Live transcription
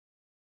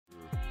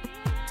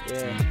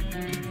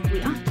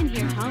We often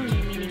hear haole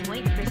meaning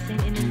white person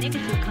in a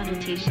negative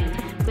connotation,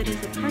 but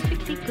is a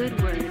perfectly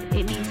good word.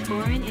 It means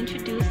foreign,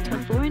 introduced,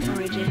 of foreign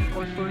origin,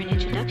 or foreign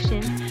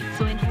introduction.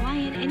 So in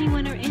Hawaiian,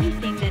 anyone or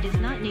anything that is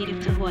not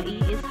native to Hawaii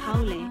is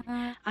haole.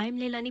 I'm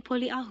Leilani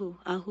Poli'ahu,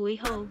 ahui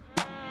ho.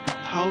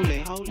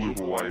 Haole.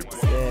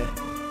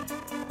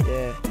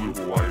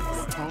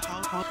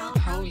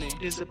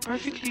 Haole is a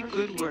perfectly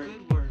good word.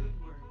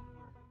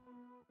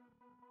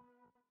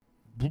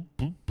 Boop,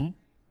 boop, boop.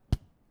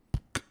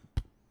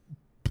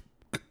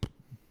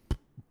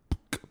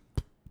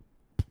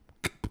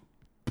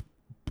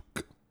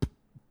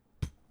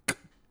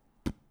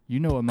 You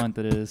know what month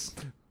it is.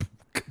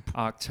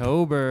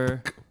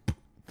 October.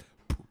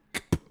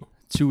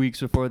 2 weeks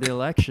before the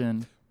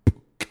election.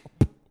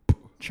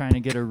 Trying to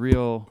get a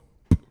real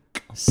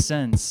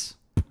sense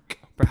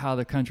for how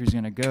the country's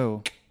going to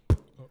go.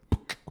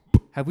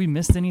 Have we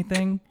missed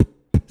anything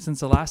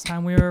since the last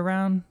time we were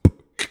around?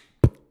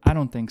 I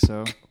don't think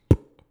so.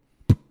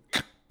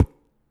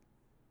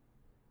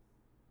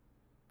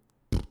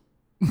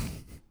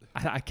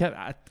 I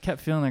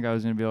kept feeling like I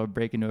was going to be able to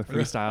break into a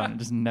freestyle, and it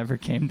just never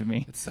came to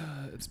me. It's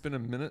been a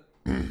minute.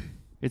 I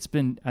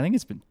think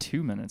it's been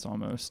 2 minutes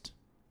almost.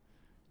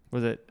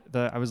 Was it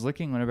I was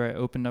looking whenever I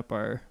opened up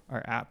our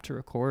app to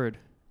record.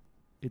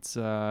 It's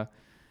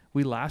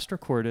we last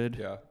recorded.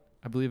 Yeah.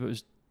 I believe it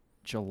was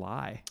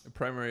July. A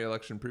primary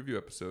election preview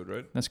episode,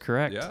 right? That's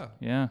correct.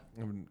 Yeah.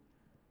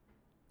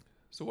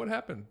 So what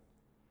happened?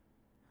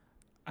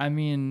 I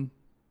mean,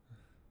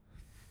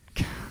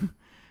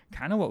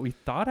 kind of what we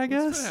thought, I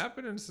guess. What's been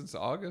happening since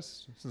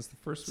August? Since the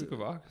first week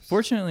of August?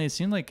 Fortunately, it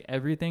seemed like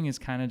everything is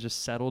kind of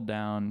just settled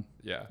down.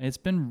 Yeah. It's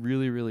been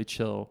really, really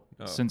chill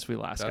since we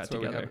last got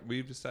together.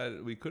 We've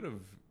decided we could have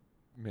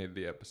made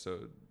the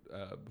episode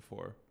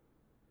before,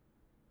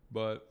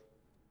 but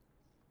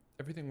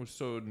everything was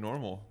so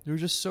normal. It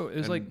was just it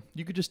was like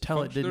you could just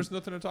tell There's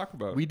nothing to talk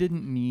about. We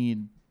didn't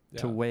need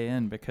to weigh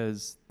in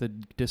because the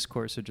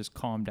discourse had just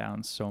calmed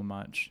down so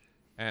much.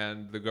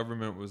 And the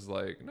government was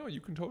like, no, you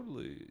can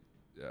totally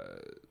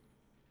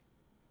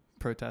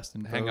protest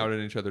and hang vote. out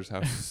in each other's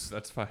houses.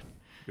 That's fine.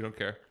 We don't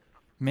care.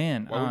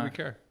 Man, why would we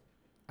care?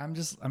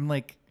 I'm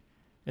like,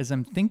 as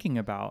I'm thinking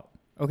about,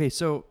 okay,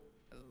 so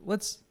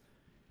was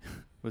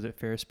it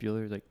Ferris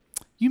Bueller? Like,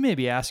 you may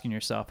be asking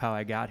yourself how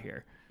I got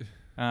here.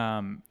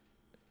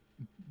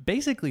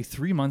 Basically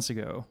 3 months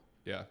ago,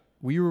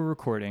 we were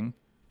recording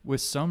with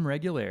some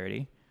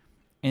regularity,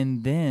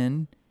 and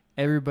then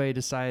everybody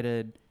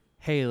decided,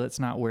 hey, let's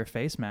not wear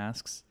face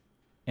masks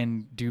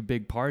and do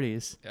big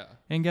parties. Yeah.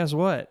 And guess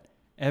what?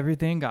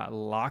 Everything got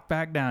locked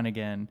back down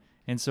again.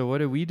 And so what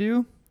did we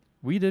do?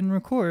 We didn't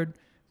record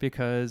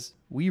because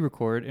we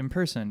record in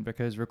person,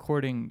 because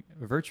recording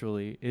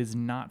virtually is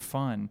not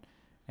fun.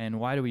 And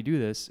why do we do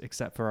this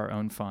except for our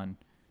own fun?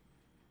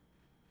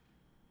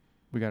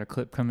 We got a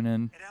clip coming in.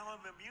 And now I'm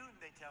immune,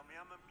 they tell me.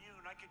 I'm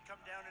immune. I can come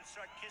down and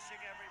start kissing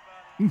everybody.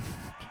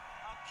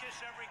 I'll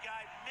kiss every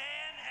guy,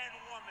 man and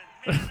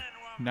woman.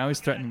 Now he's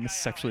threatening to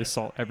sexually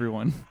assault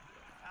everyone.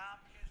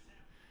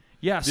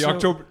 Yeah, the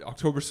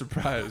October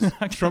surprise.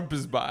 Trump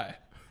is by.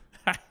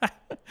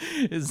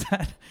 Was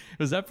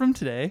that from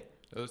today?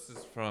 This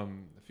is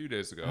from a few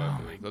days ago.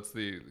 I believe. That's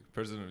the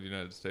President of the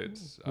United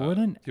States. What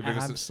an giving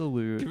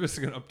absolute... Give us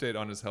an update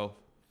on his health.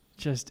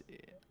 Just,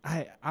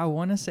 I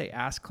want to say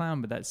ass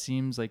clown, but that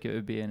seems like it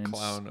would be an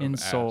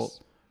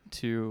insult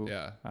to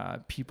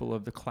people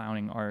of the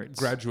clowning arts.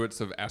 Graduates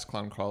of Ass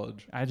Clown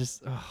College.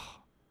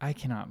 I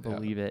cannot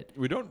believe it.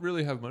 We don't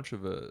really have much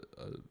of a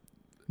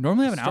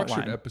normally have an structured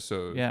outline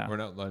episode or an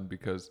outline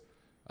because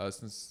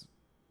since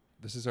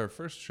this is our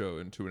first show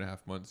in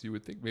 2.5 months, you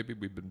would think maybe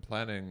we've been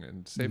planning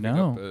and saving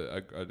up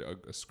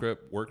a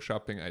script,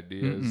 workshopping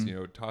ideas,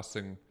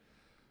 tossing,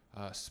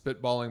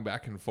 spitballing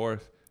back and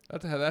forth.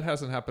 That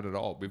hasn't happened at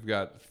all. We've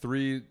got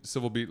 3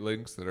 Civil Beat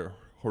links that are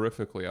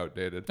horrifically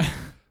outdated.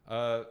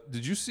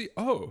 Did you see?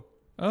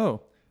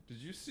 Did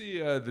you see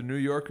the New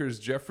Yorker's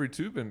Jeffrey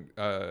Toobin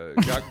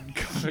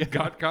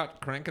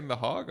got cranking the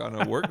hog on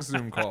a work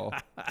Zoom call?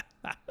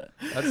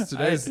 That's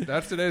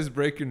today's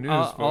breaking news.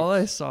 Folks. All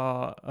I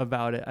saw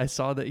about it, I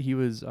saw that he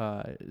was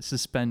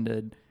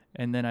suspended,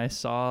 and then I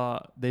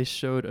saw they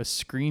showed a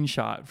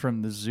screenshot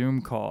from the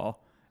Zoom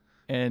call,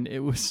 and it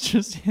was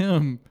just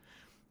him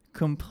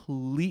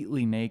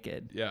completely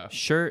naked. Yeah,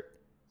 shirt,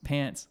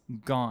 pants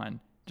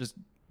gone,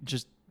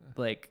 just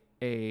like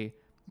a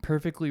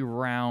perfectly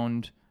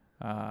round.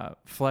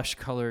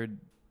 Flesh-colored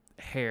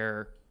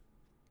hair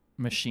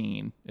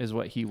machine is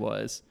what he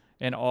was,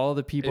 and all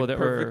the people that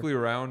were perfectly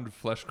round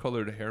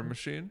flesh-colored hair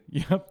machine.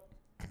 Yep.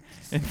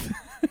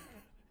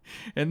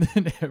 And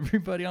then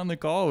everybody on the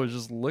call was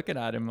just looking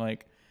at him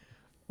like,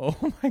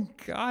 "Oh my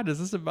God, is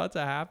this about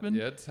to happen?"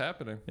 Yeah, it's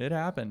happening. It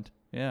happened.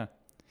 Yeah.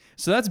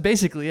 So that's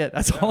basically it.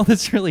 That's all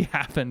that's really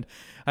happened.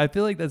 I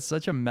feel like that's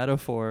such a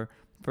metaphor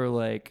for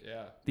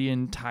the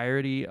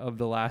entirety of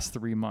the last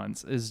 3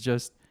 months. Is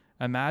just.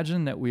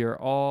 Imagine that we are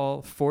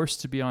all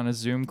forced to be on a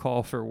Zoom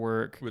call for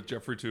work. With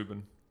Jeffrey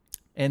Toobin.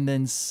 And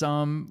then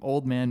some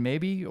old man,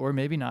 maybe or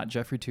maybe not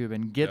Jeffrey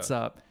Toobin, gets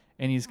up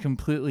and he's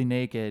completely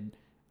naked,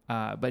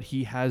 but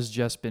he has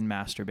just been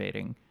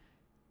masturbating.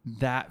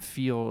 That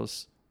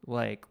feels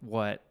like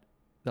what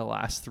the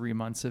last 3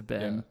 months have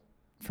been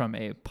from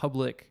a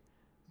public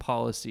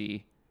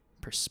policy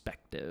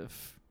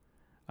perspective.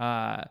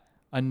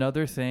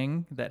 Another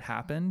thing that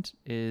happened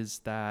is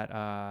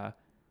that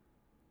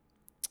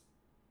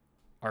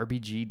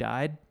RBG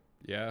died.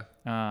 Yeah.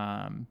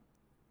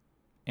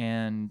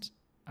 And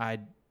I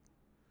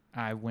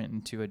went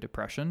into a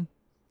depression.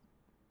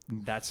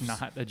 That's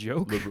not a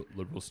joke.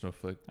 Liberal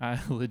snowflake. I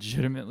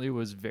legitimately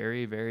was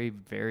very, very,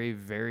 very,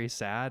 very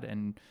sad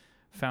and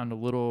found a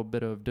little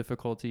bit of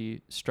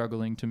difficulty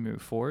struggling to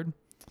move forward.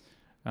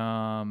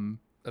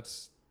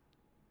 That's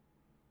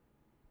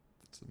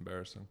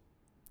embarrassing.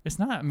 It's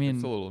not. I mean,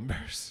 it's a little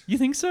embarrassing. You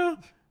think so?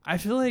 I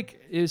feel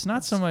like it's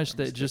not so much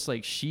that just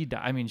like she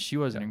died. I mean, she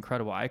was an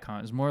incredible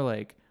icon. It's more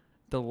like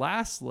the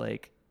last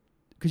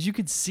because you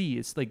could see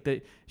it's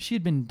like she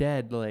had been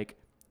dead like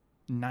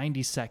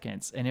 90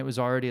 seconds, and it was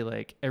already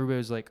like everybody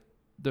was like,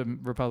 the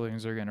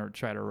Republicans are gonna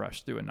try to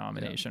rush through a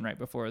nomination right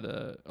before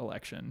the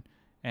election,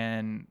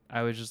 and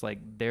I was just like,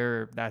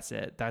 that's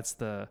it.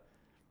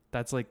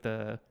 That's like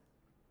the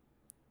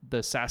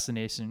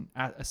assassination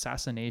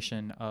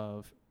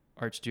of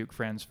Archduke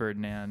Franz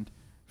Ferdinand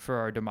for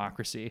our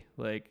democracy.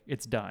 Like,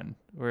 it's done.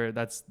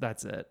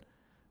 That's it.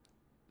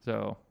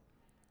 So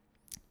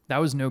that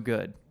was no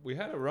good. We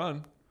had a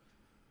run.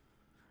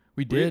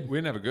 We did. We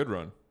didn't have a good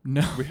run.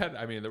 No.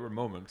 There were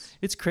moments.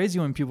 It's crazy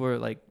when people are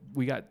like,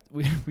 we got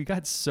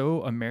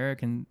so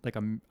American, like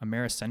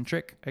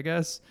Americentric, I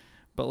guess.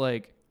 But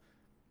like,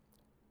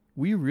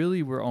 we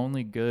really were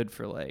only good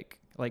for like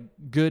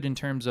good in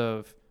terms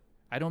of,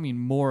 I don't mean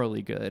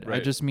morally good. Right. I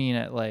just mean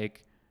at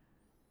like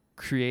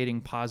creating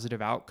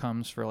positive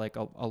outcomes for like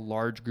a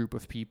large group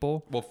of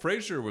people. Well,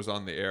 Frasier was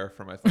on the air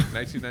from, I think,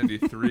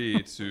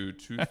 1993 to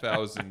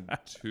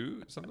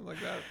 2002, something like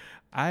that.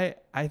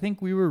 I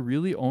think we were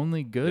really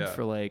only good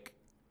for like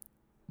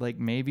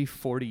maybe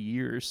 40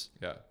 years.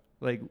 Yeah.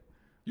 Like,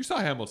 you saw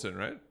Hamilton,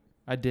 right?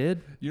 I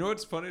did. You know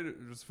what's funny? It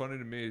was funny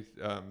to me.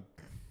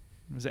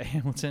 Was that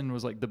Hamilton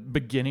was like the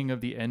beginning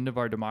of the end of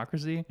our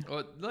democracy?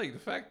 Well, like the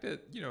fact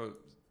that,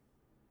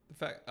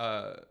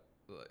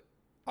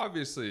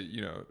 obviously,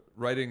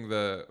 writing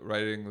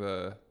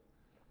the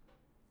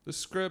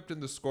script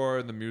and the score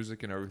and the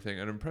music and everything,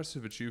 an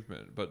impressive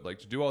achievement. But like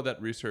to do all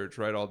that research,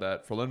 write all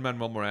that for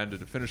Lin-Manuel Miranda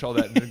to finish all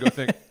that and then go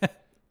think,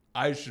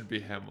 I should be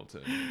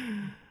Hamilton.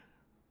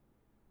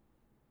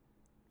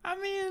 I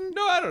mean,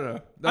 no, I don't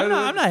know.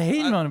 I'm not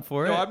hating on him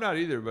for it. No, I'm not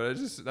either. But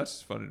that's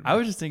just funny to me. I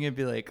was just thinking it'd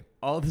be like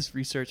all this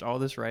research, all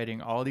this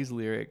writing, all these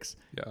lyrics.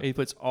 Yeah. He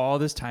puts all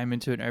this time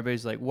into it, and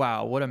everybody's like,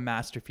 "Wow, what a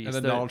masterpiece!" And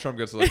then Donald Trump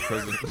gets elected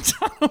president.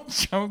 Donald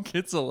Trump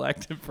gets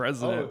elected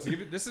president. Oh,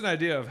 this is an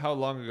idea of how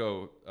long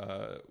ago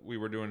we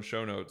were doing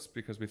show notes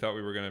because we thought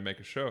we were going to make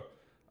a show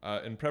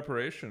in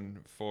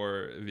preparation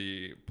for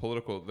the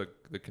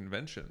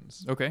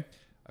conventions. Okay.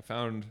 I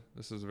found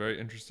this is a very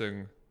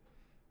interesting.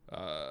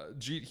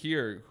 Jeet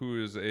here,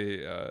 who is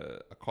a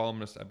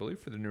columnist, I believe,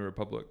 for the New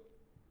Republic,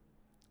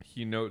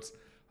 he notes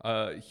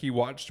he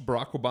watched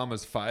Barack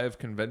Obama's 5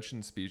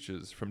 convention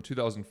speeches from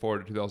 2004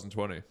 to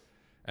 2020,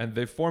 and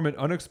they form an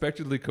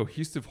unexpectedly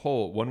cohesive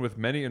whole, one with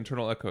many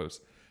internal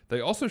echoes. They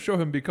also show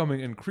him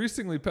becoming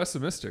increasingly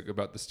pessimistic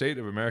about the state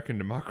of American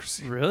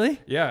democracy. Really?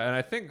 Yeah, and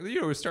I think,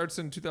 it starts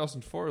in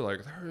 2004,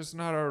 like, there's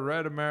not a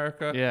red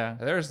America. Yeah.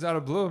 There's not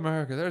a blue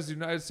America. There's the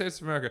United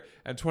States of America.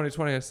 And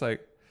 2020, it's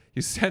like,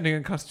 he's standing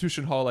in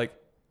Constitution Hall like,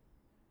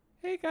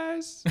 hey,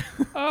 guys.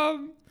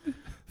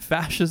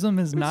 Fascism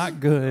is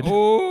not good.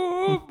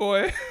 Oh,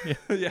 boy.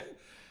 Yeah.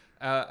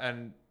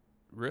 And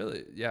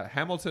really, yeah,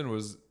 Hamilton,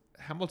 when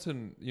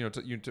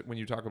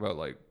you talk about,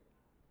 like,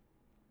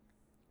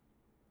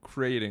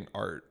 creating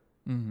art,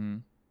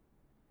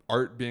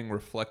 art being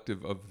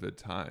reflective of the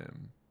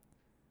time,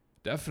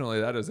 definitely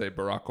that is a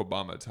Barack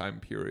Obama time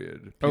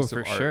period piece of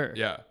art. Sure.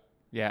 Yeah.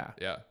 Yeah.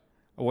 Yeah.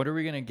 What are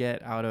we going to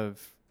get out of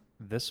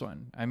this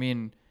one? I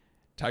mean,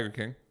 Tiger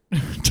King.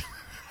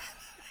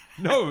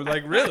 No,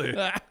 like, really.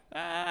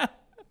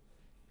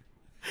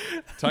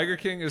 Tiger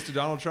King is to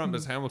Donald Trump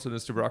as Hamilton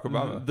is to Barack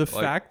Obama. The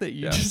fact that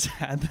you just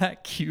had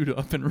that queued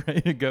up and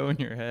ready to go in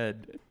your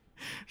head,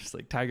 just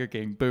like Tiger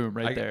King, boom,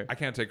 there. I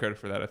can't take credit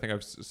for that. I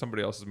think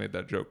somebody else has made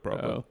that joke,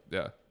 probably. Oh.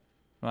 Yeah.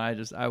 Well,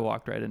 I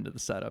walked right into the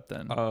setup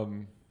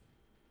then.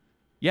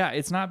 Yeah,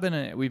 it's not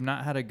been we've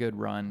not had a good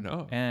run.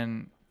 No.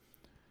 And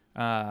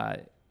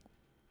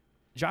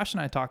Josh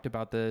and I talked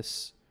about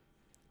this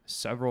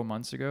several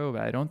months ago,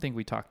 but I don't think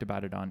we talked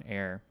about it on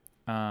air.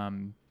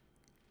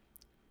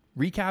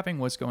 Recapping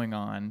what's going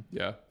on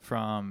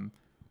from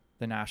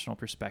the national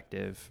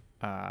perspective,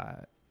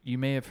 you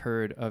may have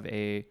heard of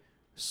a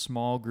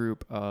small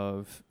group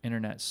of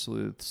internet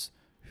sleuths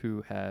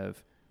who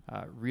have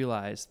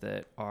realized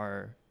that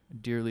our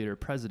dear leader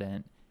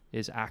president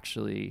is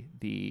actually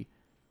the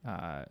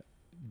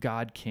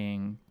God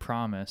King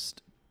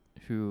promised,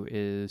 who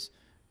is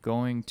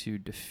going to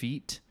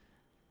defeat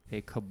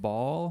a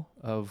cabal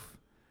of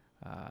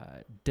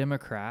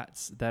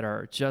Democrats that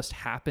are just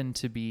happen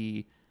to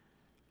be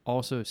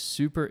also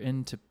super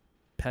into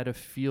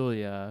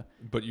pedophilia,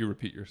 but you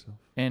repeat yourself,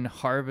 and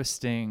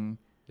harvesting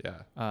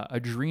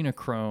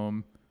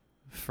adrenochrome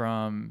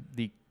from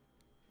the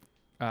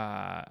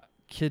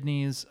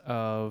kidneys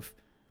of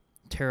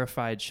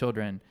terrified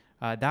children.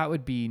 That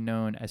would be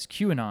known as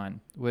QAnon,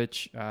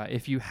 which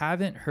if you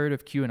haven't heard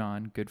of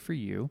QAnon, good for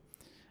you.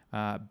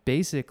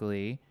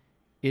 Basically,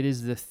 it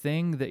is the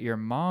thing that your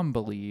mom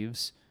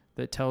believes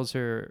that tells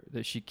her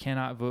that she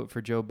cannot vote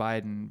for Joe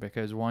Biden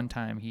because one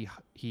time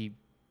he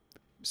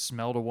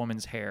smelled a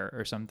woman's hair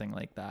or something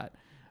like that.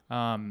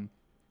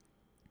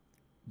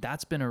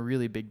 That's been a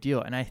really big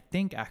deal. And I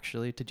think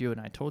actually, to do, and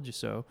I told you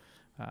so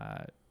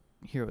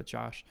here with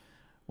Josh,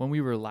 when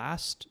we were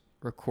last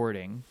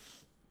recording,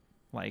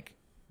 like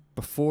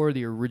before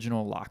the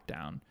original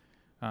lockdown,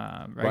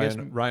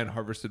 Ryan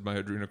harvested my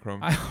adrenochrome.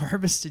 I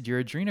harvested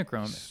your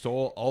adrenochrome.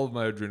 Stole all of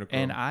my adrenochrome.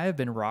 And I have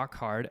been rock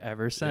hard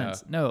ever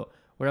since. Yeah. No,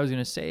 what I was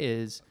going to say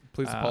is...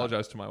 Please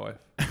apologize to my wife.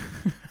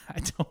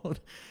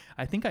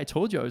 I think I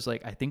told you, I was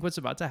like, I think what's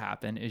about to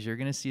happen is you're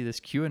going to see this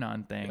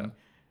QAnon thing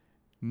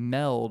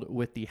meld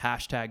with the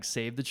hashtag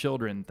Save the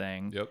Children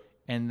thing. Yep.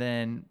 And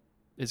then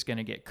it's going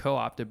to get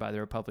co-opted by the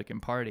Republican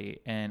Party.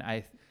 And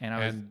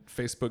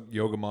Facebook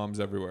yoga moms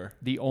everywhere.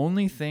 The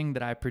only thing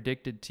that I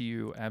predicted to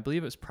you, and I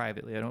believe it was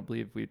privately, I don't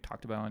believe we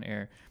talked about it on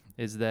air,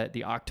 is that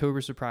the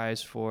October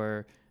surprise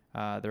for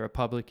the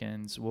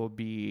Republicans will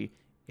be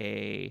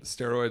a...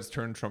 Steroids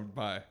turn Trump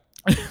by.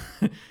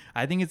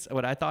 I think it's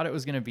what I thought it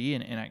was going to be,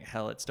 and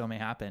hell, it still may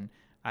happen.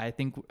 I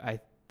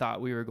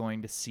thought we were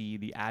going to see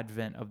the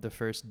advent of the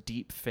first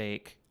deep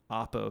fake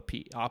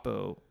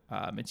Oppo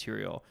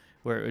material,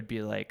 where it would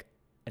be like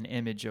an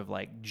image of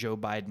like Joe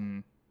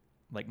Biden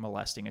like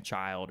molesting a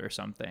child or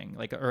something,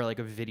 or a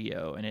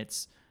video, and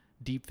it's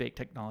deep fake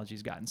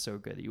technology's gotten so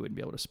good that you wouldn't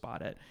be able to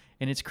spot it.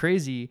 And it's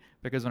crazy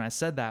because when I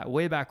said that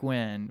way back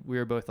when, we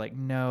were both like,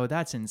 no,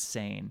 that's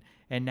insane.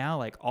 And now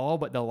like all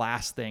but the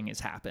last thing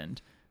has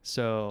happened.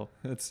 So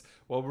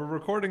we're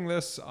recording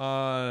this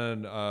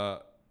on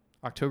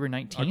October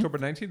 19th. October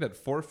 19th at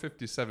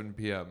 4:57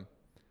 p.m.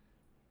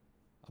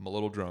 I'm a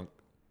little drunk.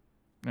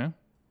 Yeah,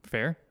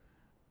 fair.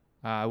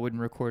 I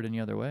wouldn't record any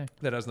other way.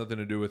 That has nothing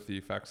to do with the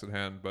facts at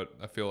hand, but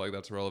I feel like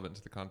that's relevant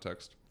to the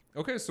context.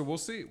 Okay, so we'll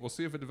see. We'll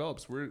see if it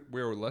develops.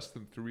 We're less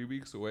than 3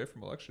 weeks away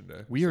from Election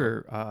Day. We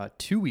are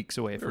 2 weeks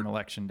away from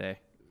Election Day.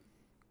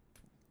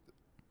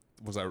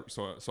 Was I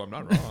so I'm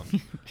not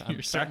wrong?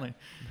 You're certainly.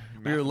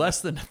 We are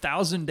less than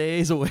 1,000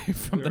 days away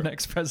from the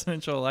next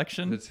presidential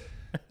election.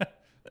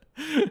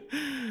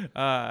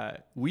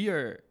 We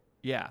are,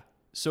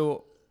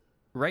 So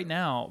right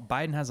now,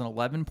 Biden has an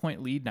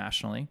 11-point lead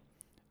nationally.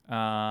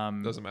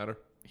 Doesn't matter.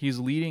 He's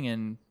leading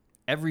in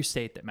every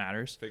state that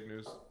matters. Fake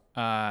news.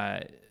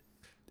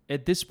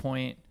 At this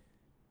point,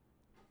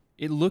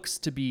 it looks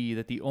to be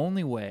that the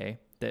only way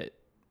that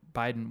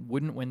Biden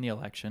wouldn't win the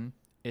election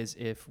is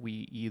if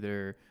we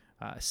either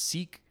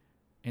seek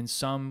in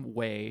some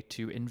way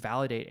to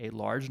invalidate a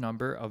large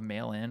number of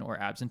mail-in or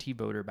absentee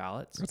voter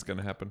ballots. That's going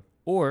to happen.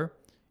 Or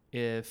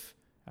if,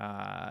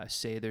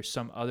 say, there's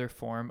some other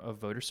form of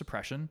voter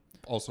suppression.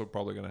 Also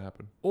probably going to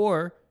happen.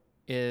 Or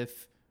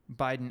if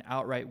Biden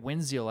outright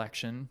wins the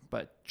election,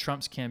 but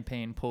Trump's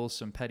campaign pulls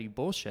some petty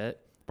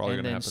bullshit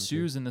and then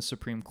sues in the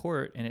Supreme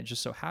Court, and it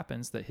just so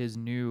happens that his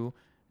new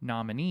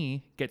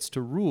nominee gets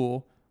to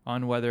rule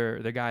on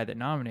whether the guy that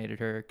nominated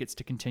her gets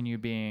to continue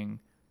being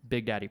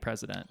Big Daddy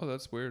president. Oh,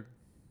 that's weird.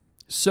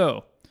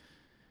 So,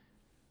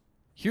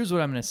 here's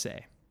what I'm going to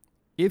say.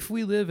 If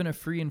we live in a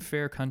free and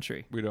fair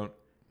country... We don't.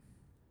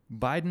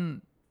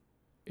 Biden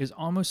is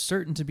almost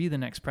certain to be the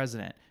next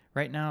president.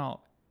 Right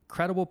now,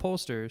 credible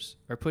pollsters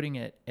are putting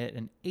it at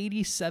an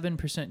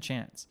 87%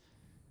 chance.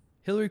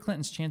 Hillary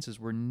Clinton's chances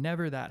were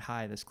never that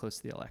high this close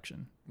to the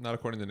election. Not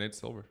according to Nate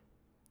Silver.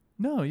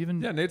 No,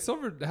 even... Yeah, Nate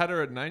Silver had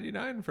her at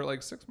 99 for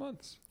like 6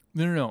 months.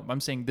 No. I'm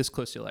saying this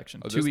close to the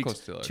election. Oh, 2 weeks. Close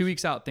to the election. 2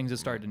 weeks out, things have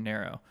started to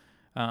narrow.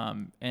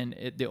 And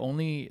the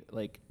only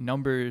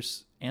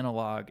numbers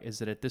analog is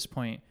that at this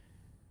point,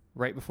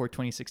 right before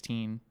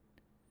 2016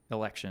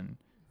 election,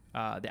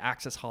 the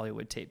Access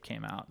Hollywood tape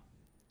came out.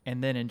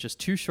 And then in just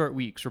 2 short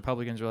weeks,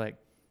 Republicans were like,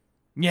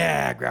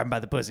 yeah, grab him by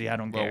the pussy. I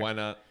don't care. Well, why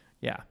not?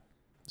 Yeah.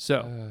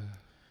 So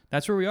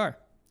that's where we are.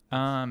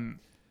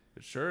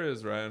 It sure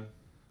is, Ryan.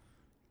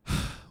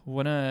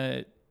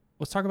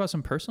 Let's talk about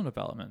some personal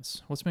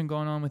developments. What's been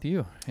going on with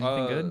you?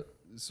 Anything good?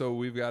 So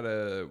we've got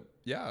in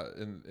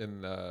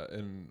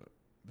the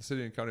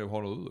city and county of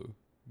Honolulu,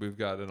 we've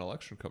got an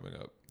election coming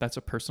up. That's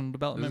a personal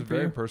development. It's a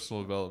very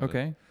personal development.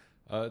 Okay.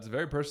 It's a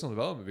very personal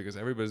development because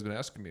everybody's been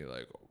asking me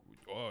like,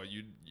 oh,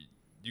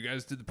 you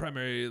guys did the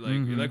primary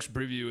election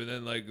preview and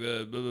then like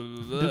the blah, blah,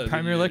 blah, blah. The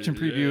primary election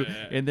preview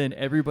and then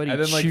everybody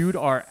chewed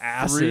our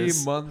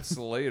asses. 3 months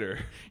later.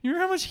 You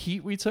remember how much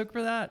heat we took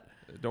for that?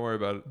 Don't worry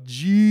about it.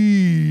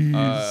 Jeez.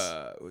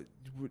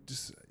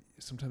 Just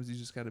sometimes you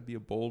just got to be a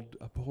bold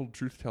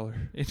truth teller.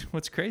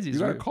 What's crazy is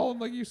you got to call them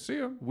like you see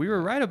them. We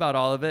were right about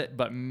all of it,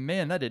 but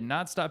man, that did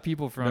not stop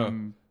people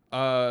from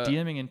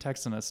DMing and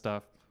texting us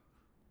stuff.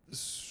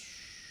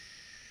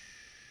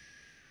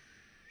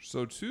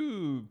 So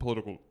two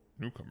political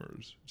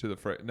newcomers to the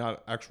fray,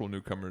 not actual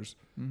newcomers,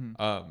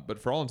 but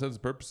for all intents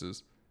and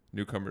purposes,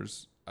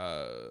 newcomers.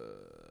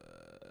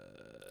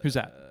 Who's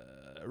that?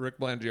 Rick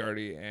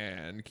Blangiardi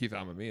and Keith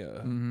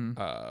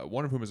Amamiya,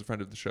 one of whom is a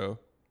friend of the show.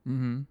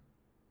 Mm-hmm.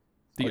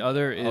 The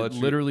other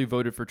literally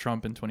voted for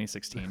Trump in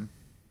 2016.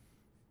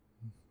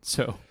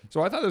 So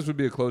I thought this would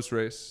be a close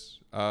race.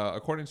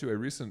 According to a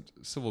recent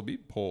Civil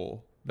Beat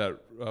poll that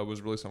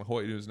was released on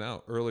Hawaii News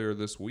Now earlier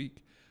this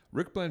week,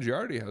 Rick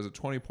Blangiardi has a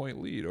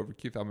 20-point lead over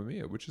Keith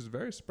Amamiya, which is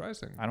very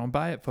surprising. I don't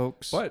buy it,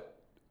 folks. But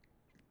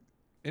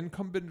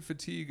incumbent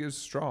fatigue is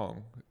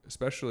strong,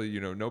 especially,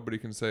 nobody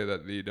can say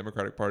that the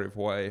Democratic Party of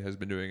Hawaii has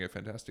been doing a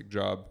fantastic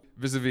job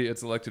vis-a-vis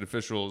its elected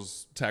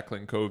officials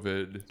tackling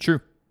COVID. True.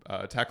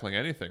 Tackling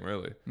anything,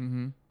 really.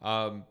 Mm-hmm.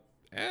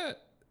 And,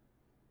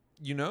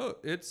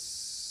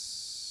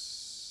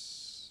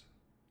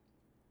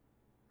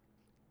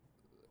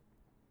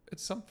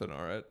 it's something,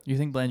 all right. You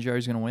think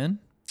Blangiardi's going to win?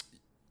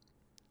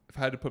 If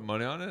I had to put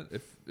money on it,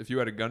 if you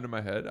had a gun to my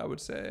head, I would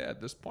say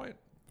at this point.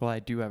 Well, I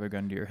do have a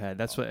gun to your head.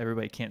 That's what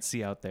everybody can't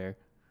see out there.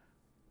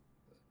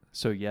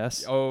 So,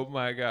 yes. Oh,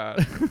 my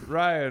God.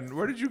 Ryan,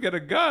 where did you get a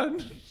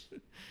gun?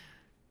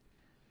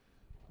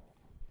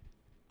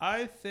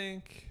 I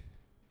think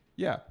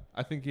he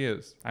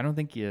is. I don't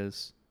think he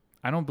is.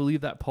 I don't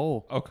believe that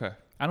poll. Okay.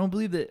 I don't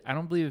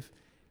believe.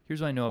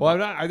 Here's what I know Well,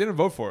 about. I didn't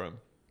vote for him.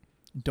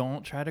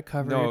 Don't try to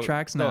cover your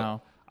tracks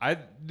now.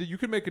 You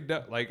can make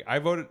I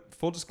voted,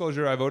 full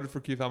disclosure, I voted for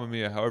Keith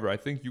Amamiya. However, I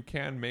think you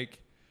can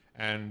make,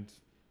 and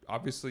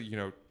obviously,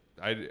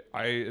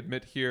 I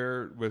admit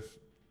here with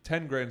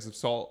 10 grains of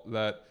salt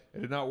that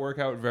it did not work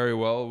out very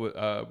well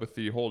with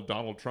the whole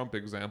Donald Trump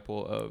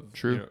example of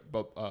True.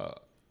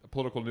 A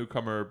political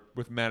newcomer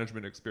with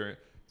management experience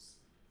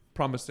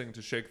promising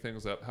to shake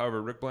things up.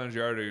 However, Rick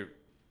Blangiardi,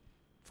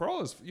 for all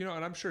his, and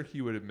I'm sure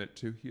he would admit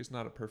too, he is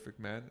not a perfect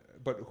man.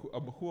 But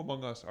who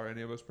among us are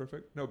any of us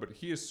perfect? No, but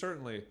he is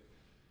certainly,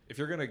 if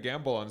you're going to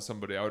gamble on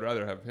somebody, I would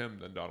rather have him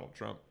than Donald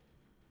Trump.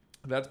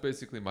 That's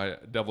basically my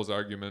devil's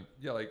argument.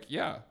 Like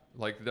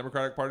the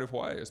Democratic Party of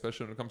Hawaii,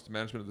 especially when it comes to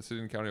management of the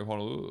city and county of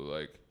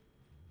Honolulu,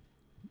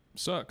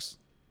 sucks.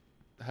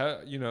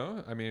 I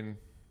mean,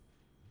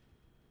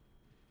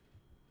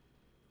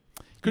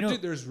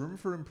 there's room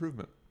for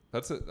improvement.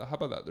 That's it. How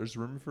about that? There's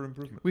room for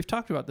improvement. We've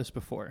talked about this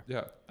before.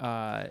 Yeah.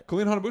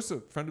 Colleen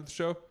Hanabusa, friend of the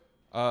show,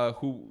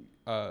 who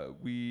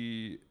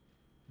we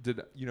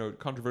did,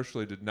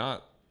 controversially did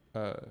not,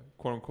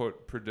 quote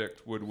unquote,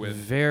 predict would win.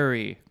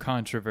 Very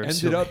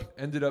controversial.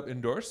 Ended up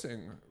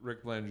endorsing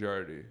Rick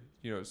Blangiardi.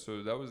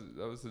 So that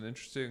was an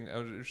interesting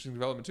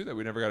development too that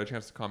we never got a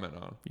chance to comment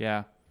on.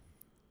 Yeah.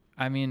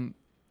 I mean,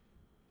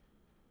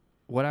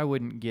 what I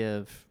wouldn't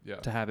give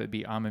to have it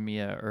be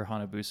Amamiya or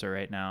Hanabusa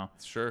right now.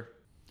 Sure.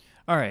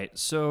 All right,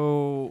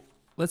 so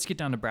let's get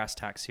down to brass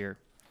tacks here.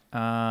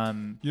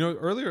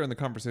 Earlier in the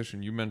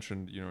conversation, you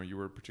mentioned, you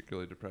were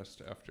particularly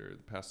depressed after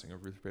the passing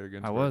of Ruth Bader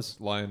Ginsburg. I was.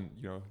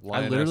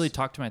 I literally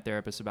talked to my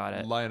therapist about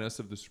it. Lioness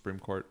of the Supreme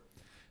Court.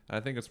 And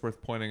I think it's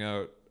worth pointing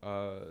out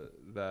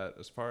that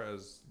as far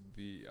as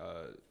the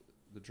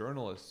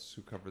journalists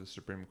who cover the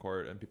Supreme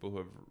Court and people who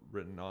have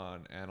written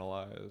on,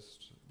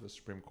 analyzed the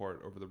Supreme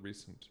Court over the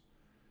recent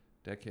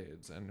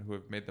decades and who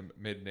have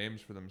made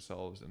names for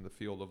themselves in the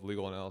field of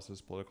legal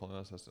analysis, political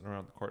analysis, and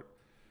around the court,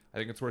 I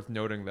think it's worth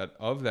noting that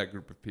of that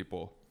group of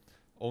people,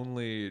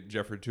 only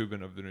Jeffrey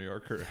Toobin of The New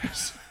Yorker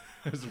has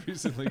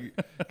recently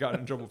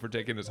gotten in trouble for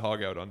taking his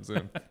hog out on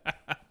Zoom.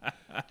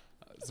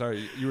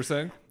 Sorry, you were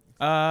saying?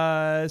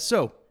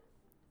 So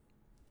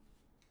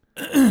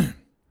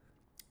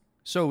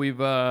we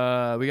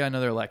got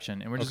another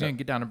election, and we're just gonna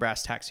get down to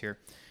brass tacks here.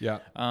 Yeah.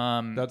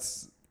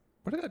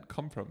 Where did that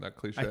come from? That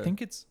cliche? I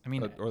think it's.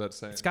 Or that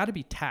saying. It's got to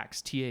be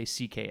tax.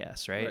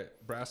 TACKS, right? Right.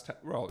 Brass tax.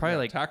 Well, probably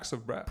like tax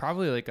of brass.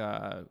 Probably like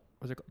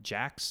what's it called?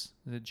 Jacks.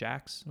 Is it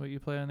jacks? What you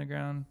play on the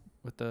ground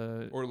with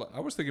the? Or I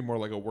was thinking more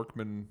like a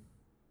workman.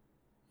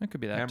 It could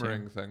be that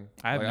hammering thing.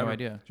 I have no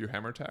idea. Do you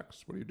hammer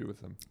tacks? What do you do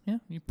with them? Yeah,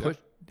 you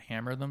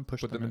hammer them,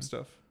 put them in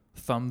stuff,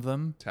 thumb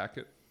them, tack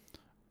it.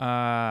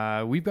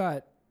 We've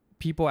got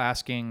people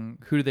asking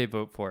who do they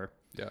vote for.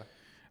 Yeah.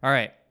 All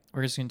right,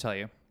 we're just gonna tell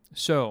you.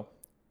 So.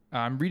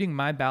 I'm reading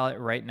my ballot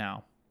right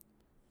now.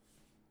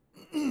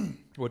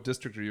 What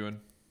district are you in?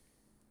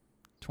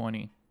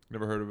 20.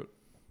 Never heard of it.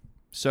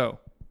 So,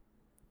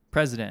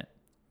 president.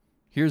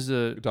 Here's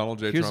Donald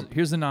J. Trump.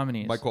 Here's the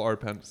nominees. Michael R.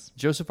 Pence.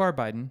 Joseph R.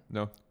 Biden.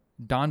 No.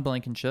 Don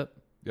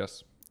Blankenship.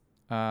 Yes.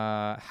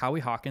 Howie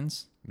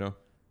Hawkins. No.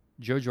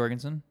 Joe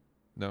Jorgensen.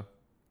 No.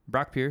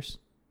 Brock Pierce.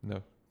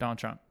 No. Donald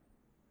Trump.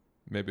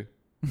 Maybe.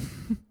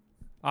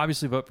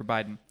 Obviously vote for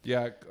Biden.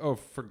 Yeah. Oh,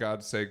 for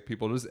God's sake,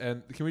 people.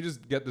 Can we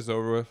just get this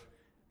over with?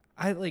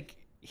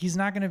 He's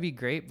not going to be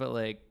great,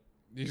 but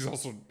he's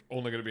also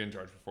only going to be in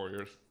charge for 4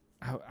 years.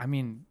 I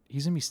mean,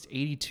 he's going to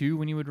be 82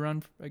 when he would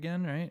run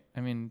again, right?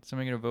 I mean,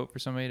 somebody going to vote for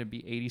somebody to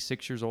be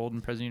 86 years old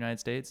and president of the United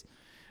States.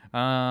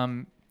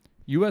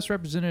 U.S.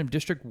 Representative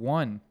District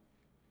 1,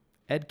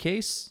 Ed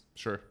Case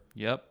Sure.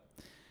 Yep.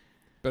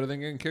 Better than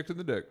getting kicked in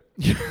the dick.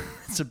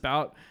 It's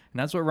about, and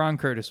that's what Ron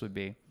Curtis would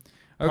be.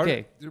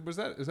 Okay. Is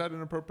that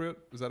inappropriate?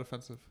 Is that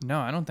offensive? No,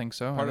 I don't think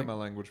so. Pardon my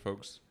language,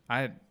 folks.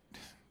 I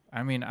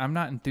mean, I'm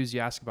not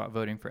enthusiastic about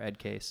voting for Ed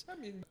Case. I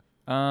mean,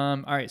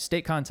 all right,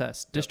 state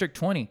contest, District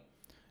 20,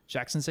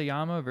 Jackson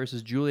Sayama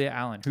versus Julia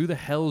Allen. Who the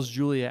hell's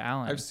Julia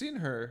Allen? I've seen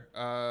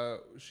her.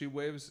 She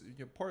waves.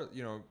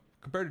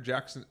 Compared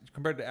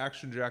to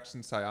Action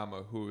Jackson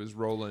Sayama, who is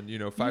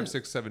rolling, 5,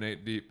 6, 7,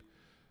 8 deep.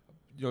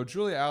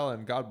 Julia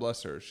Allen, God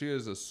bless her. She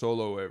is a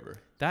solo waver.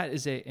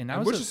 That's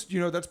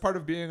part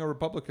of being a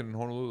Republican in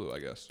Honolulu, I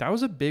guess. That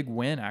was a big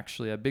win,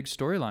 actually. A big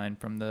storyline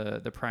from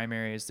the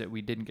primaries that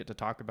we didn't get to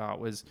talk about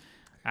was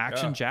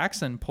Action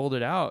Jackson pulled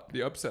it out.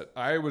 The upset.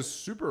 I was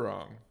super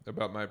wrong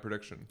about my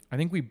prediction. I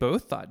think we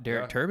both thought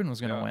Derek Toobin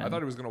was going to win. I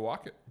thought he was going to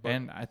walk it.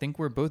 And I think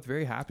we're both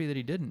very happy that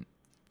he didn't.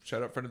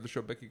 Shout out friend of the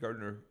show, Becky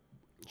Gardner.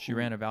 She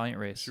ran a valiant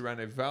race. She ran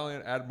a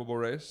valiant, admirable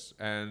race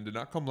and did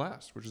not come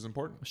last, which is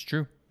important. It's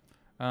true.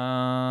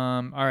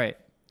 All right.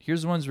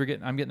 Here's the ones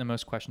I'm getting the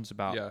most questions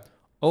about. Yeah.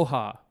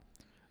 OHA.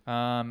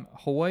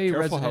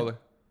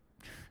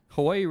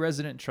 Hawaii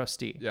resident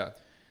trustee. Yeah.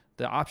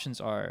 The options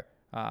are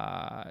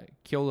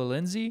Keola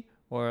Lindsay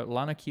or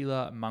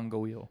Lanakila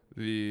Mangawil.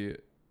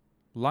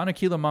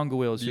 Lanakila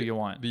Mangawil is who you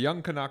want. The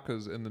young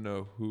Kanakas in the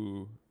know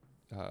who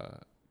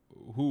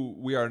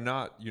we are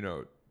not,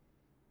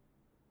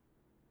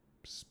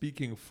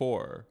 speaking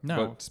for,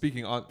 but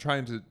speaking on,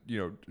 trying to,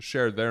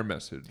 share their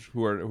message.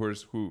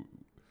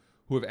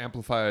 Who have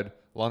amplified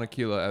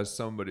Lanakila as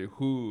somebody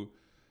who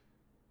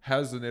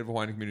has the Native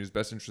Hawaiian community's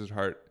best interest at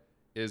heart,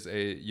 is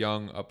a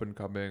young,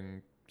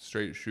 up-and-coming,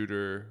 straight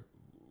shooter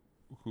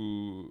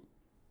who,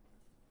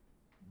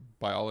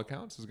 by all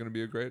accounts, is going to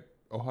be a great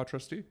OHA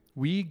trustee.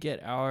 We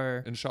get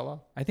our...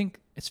 Inshallah. I think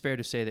it's fair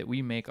to say that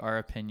we make our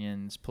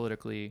opinions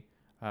politically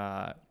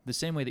the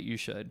same way that you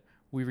should.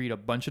 We read a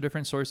bunch of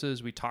different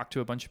sources. We talk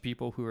to a bunch of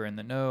people who are in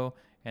the know,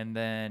 and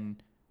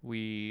then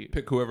we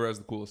pick whoever has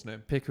the coolest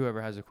name.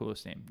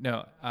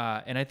 No,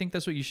 and I think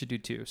that's what you should do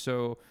too.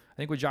 So I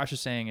think what Josh is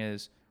saying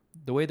is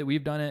the way that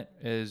we've done it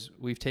is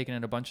we've taken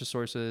in a bunch of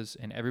sources,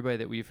 and everybody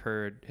that we've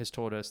heard has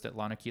told us that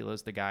Lanakila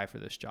is the guy for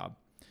this job.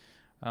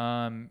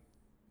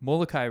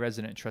 Molokai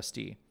resident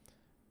trustee.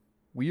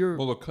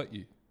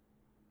 Molokai.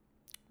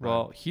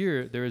 Well,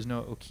 here there is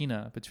no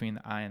Okina between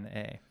the I and the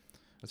A.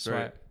 That's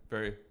so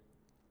very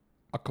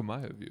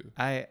Akamai of you.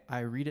 I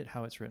read it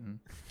how it's written.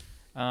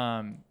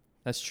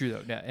 That's true,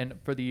 though. Yeah, and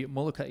for the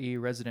Molokai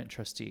resident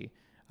trustee,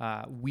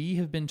 we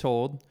have been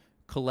told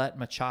Colette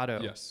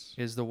Machado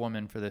is the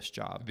woman for this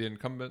job. The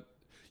incumbent.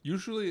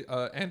 Usually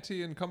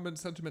anti-incumbent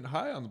sentiment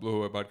high on the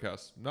Blue Hawaii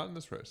podcast. Not in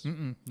this race.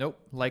 Nope.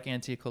 Like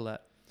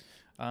anti-Colette.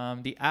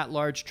 The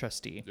at-large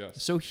trustee.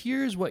 Yes. So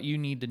here's what you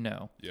need to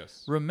know.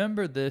 Yes.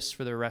 Remember this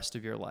for the rest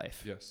of your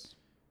life. Yes.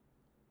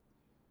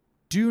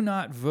 Do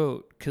not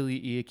vote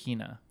Kali'i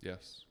Akina.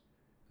 Yes.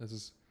 This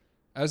is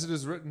as it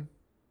is written.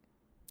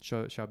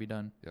 So it shall be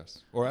done.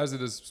 Yes. Or as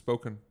it is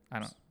spoken. I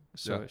don't.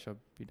 So it shall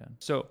be done.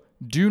 So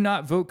do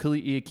not vote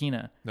Kali'i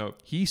Akina. No.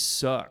 He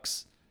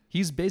sucks.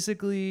 He's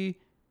basically...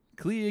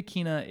 Kali'i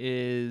Akina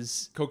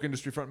is... Coke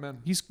industry frontman.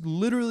 He's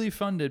literally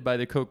funded by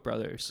the Koch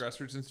brothers.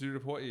 Grassroots Institute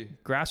of Hawaii.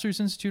 Grassroots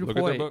Institute of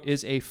Hawaii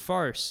is a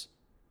farce.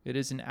 It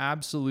is an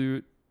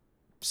absolute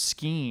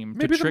scheme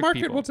Maybe to trick the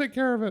market people. will take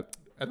care of it.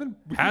 And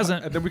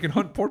then we can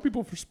hunt poor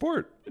people for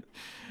sport.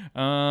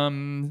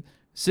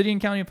 City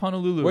and County of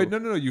Honolulu. Wait,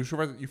 no. You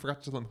forgot to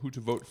tell them who to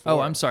vote for. Oh,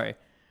 I'm sorry.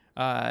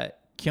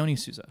 Keone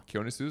Souza.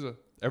 Keone Souza.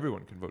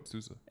 Everyone can vote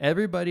Souza.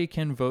 Everybody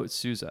can vote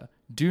Souza.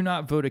 Do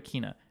not vote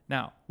Akina.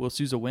 Now, will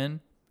Souza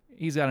win?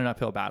 He's got an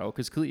uphill battle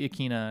because Kali'i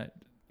Akina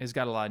has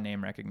got a lot of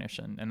name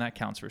recognition, and that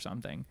counts for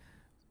something.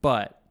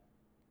 But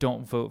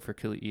don't vote for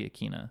Kali'i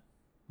Akina.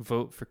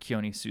 Vote for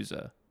Keone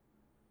Souza.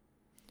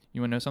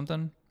 You want to know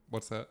something?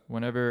 What's that?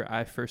 Whenever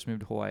I first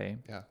moved to Hawaii,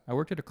 I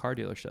worked at a car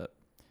dealership,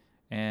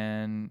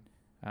 and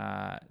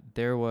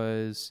there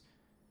was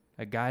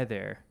a guy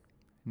there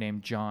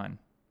named John,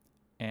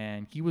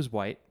 and he was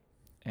white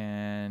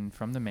and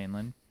from the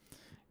mainland,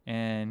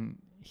 and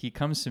he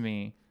comes to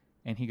me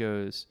and he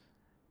goes,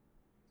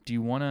 do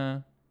you want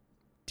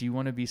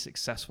to be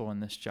successful in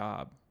this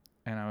job?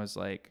 And I was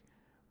like,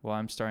 well,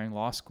 I'm starting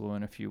law school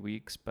in a few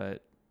weeks,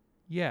 but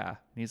yeah. And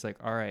he's like,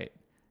 all right,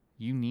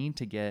 you need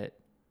to get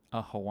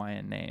a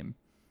Hawaiian name.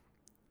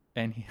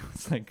 And he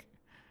was like,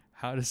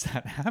 how does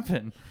that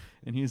happen?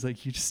 And he's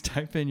like, you just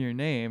type in your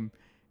name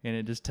and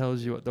it just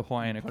tells you what the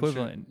Hawaiian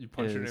equivalent is. You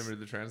punch your name into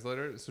the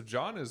translator. So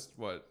John is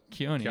what?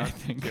 Keone, I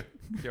think.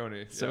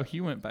 Keone. So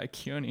he went by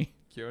Keone.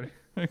 Keone.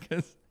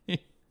 Because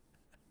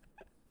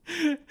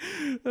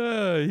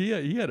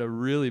he had a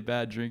really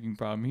bad drinking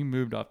problem. He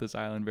moved off this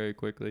island very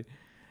quickly.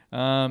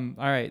 All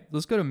right,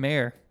 let's go to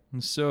mayor.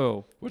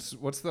 So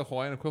what's the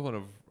Hawaiian equivalent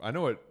of? I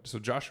know it. So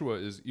Joshua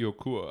is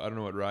Iokua. I don't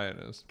know what Ryan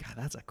is. God,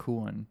 that's a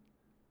cool one.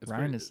 It's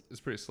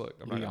pretty slick.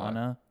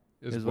 Liana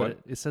is what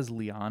it says.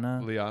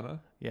 Liana.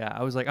 Liana. Yeah,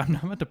 I was like, I'm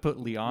not about to put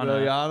Liana.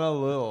 Liana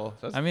Little.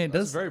 That's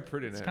a very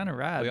pretty name. It's kind of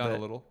rad. Liana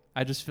Little.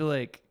 I just feel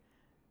like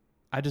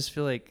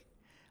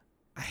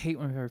I hate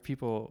whenever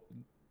people,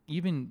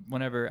 even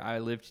whenever I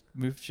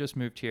just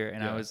moved here,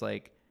 and I was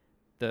like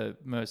the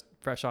most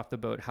fresh off the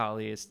boat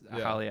Holly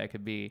I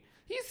could be.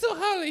 He's so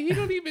Holly. He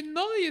don't even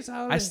know he's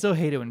Holly. I still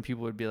hate it when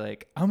people would be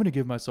like, I'm going to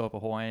give myself a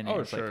Hawaiian name.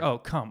 Oh, it's sure. like, oh,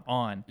 come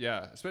on.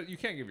 Yeah. But you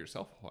can't give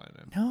yourself a Hawaiian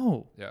name.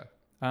 No. Yeah.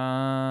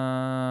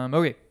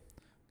 Okay.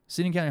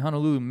 City County,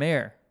 Honolulu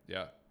mayor.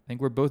 Yeah. I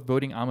think we're both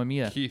voting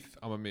Amamiya. Keith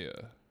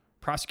Amamiya.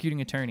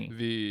 Prosecuting attorney.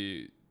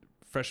 The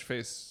fresh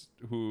face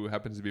who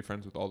happens to be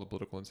friends with all the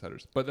political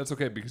insiders. But that's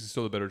okay because he's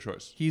still the better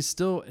choice. He's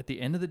still, at the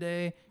end of the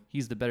day,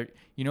 he's the better.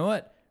 You know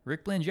what?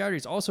 Rick Blangiardi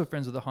is also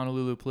friends with the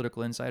Honolulu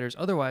political insiders.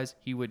 Otherwise,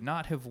 he would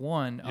not have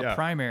won a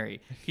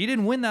primary. He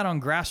didn't win that on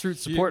grassroots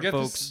support,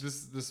 folks.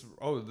 This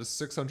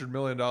 $600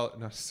 million,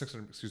 not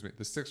 600, excuse me,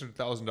 the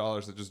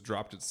 $600,000 that just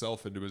dropped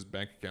itself into his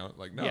bank account.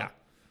 Like, no. Yeah.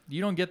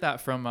 You don't get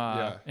that from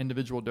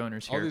individual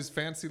donors here. All these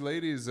fancy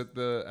ladies at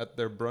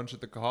their brunch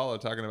at the Kahala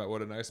talking about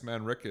what a nice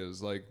man Rick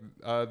is. Like,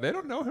 they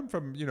don't know him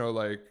from, they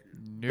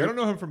don't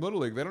know him from Little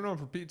League. They don't know him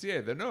from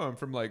PTA. They know him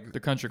from like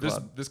the country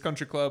club. This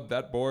country club,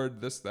 that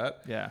board, this,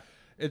 that. Yeah.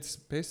 It's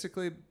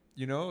basically,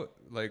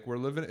 like we're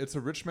living, it's a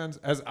rich man's,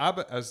 as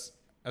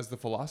the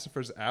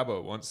philosophers Abba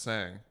once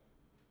sang,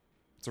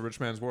 it's a rich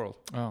man's world.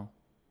 Oh.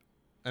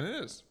 And it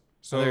is.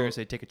 So they're going to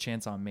say, take a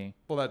chance on me.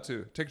 Well, that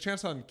too. Take a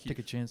chance on Keith. Take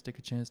a chance.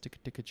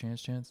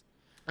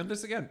 And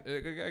this again.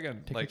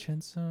 Take like, a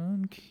chance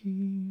on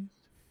Keith.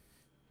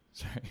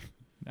 Sorry.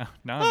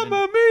 Now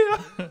Mamma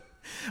mia!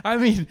 I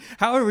mean,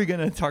 how are we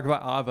going to talk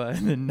about ABBA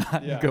and then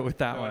not go with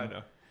that one? I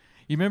know.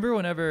 You remember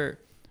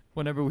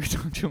whenever we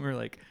talked to him, we were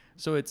like,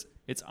 so it's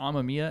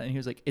Amma Mia, and he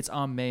was like, it's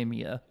Amme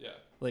Mia. Yeah.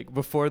 Like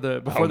before he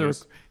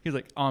was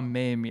like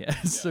Amme Mia.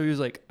 Yeah. So he was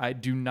like, I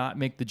do not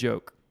make the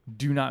joke.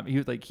 Do not. He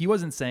was like, he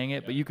wasn't saying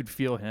it, but you could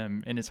feel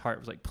him in his heart.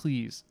 It was like,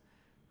 please,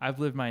 I've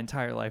lived my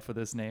entire life with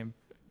this name.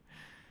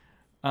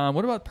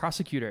 What about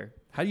prosecutor?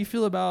 How do you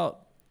feel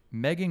about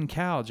Megan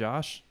Cal,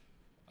 Josh?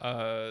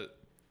 Not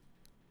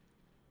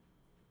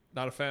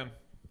a fan.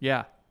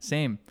 Yeah,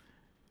 same.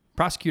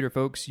 Prosecutor,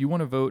 folks, you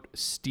want to vote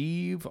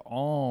Steve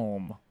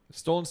Alm.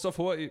 Stolen stuff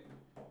Hawaii.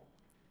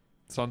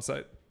 It's on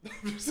site.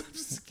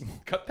 Just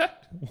cut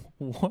that.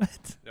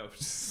 What? No.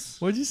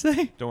 What'd you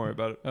say? Don't worry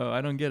about it. Oh,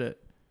 I don't get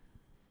it.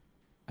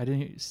 I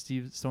didn't hear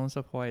Steve Stolen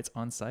Stuff Hawaii. It's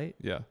on site?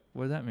 Yeah.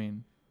 What does that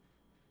mean?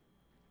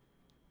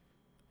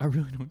 I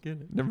really don't get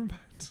it. Never mind.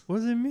 What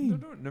does it mean?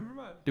 No, never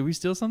mind. Did we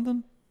steal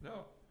something?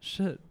 No.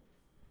 Shit.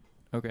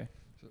 Okay.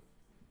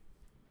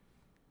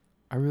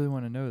 I really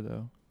want to know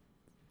though.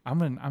 I'm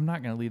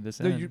not gonna leave this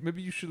in.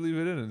 Maybe you should leave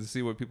it in and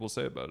see what people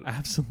say about it.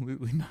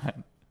 Absolutely not.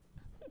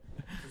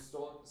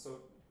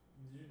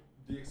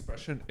 The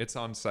expression "it's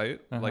on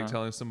site," like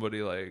telling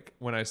somebody like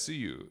 "when I see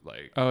you,"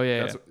 like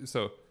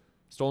So,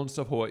 Stolen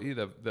Stuff Hawaii,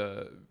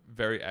 the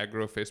very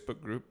aggro Facebook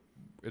group,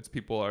 its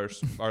people are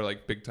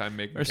like big time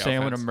making. Or saying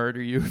I'm gonna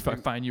murder you if I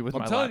find you with my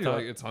laptop. I'm telling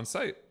you, like it's on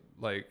site.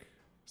 Like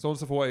Stolen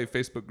Stuff Hawaii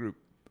Facebook group.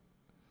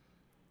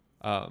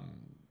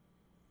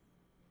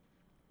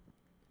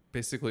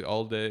 Basically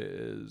all day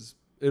is,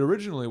 it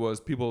originally was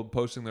people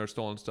posting their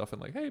stolen stuff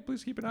and like, hey,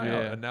 please keep an eye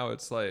out. And now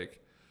it's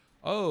like,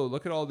 oh,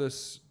 look at all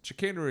this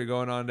chicanery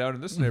going on down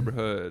in this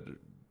neighborhood.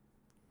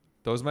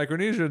 Those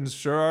Micronesians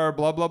sure are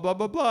blah, blah, blah,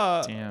 blah,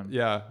 blah. Damn.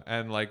 Yeah.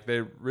 And like,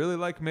 they really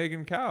like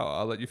Megan Cow.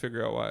 I'll let you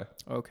figure out why.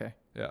 Okay.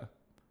 Yeah.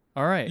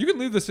 All right. You can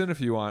leave this in if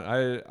you want.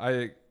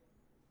 I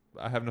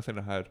have nothing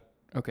to hide.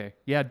 Okay.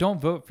 Yeah. Don't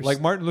vote for like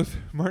Martin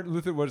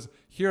Luther was,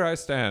 here I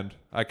stand.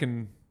 I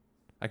can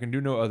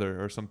do no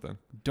other or something.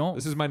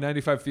 This is my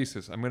 95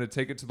 thesis. I'm going to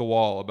take it to the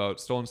wall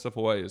about Stolen Stuff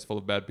Hawaii is full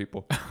of bad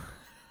people.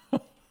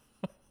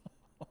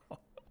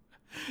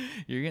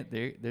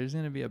 There's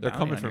going to be a They're bounty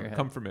coming on for your me. head.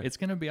 Come for me. It's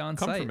going to be on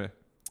site. Come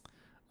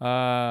for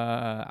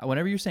me.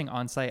 Whenever you're saying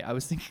on site, I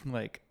was thinking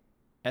like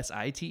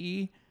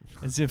SITE,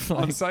 as if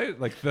like, on site,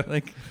 like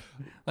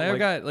I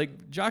got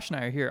like Josh and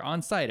I are here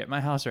on site at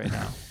my house right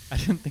now. I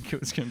didn't think it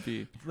was going to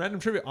be. Random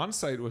trivia. On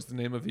site was the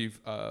name of the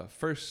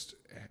first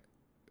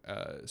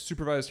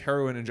supervised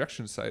heroin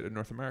injection site in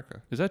North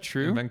America. Is that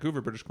true? In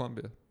Vancouver, British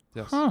Columbia.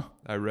 Yes. Huh.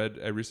 I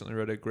recently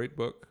read a great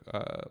book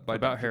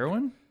about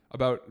heroin.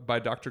 By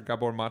Dr.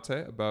 Gabor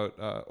Mate about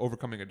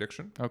overcoming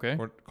addiction. Okay.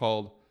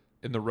 Called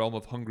In the Realm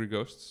of Hungry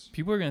Ghosts.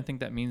 People are going to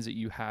think that means that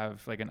you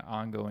have like an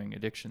ongoing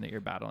addiction that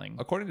you're battling.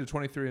 According to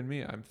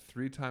 23andMe, I'm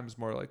 3 times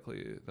more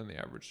likely than the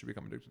average to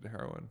become addicted to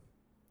heroin.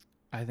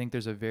 I think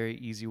there's a very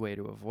easy way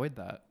to avoid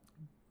that.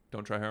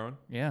 Don't try heroin?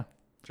 Yeah.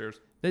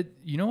 Cheers.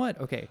 You know what?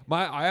 Okay.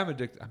 I'm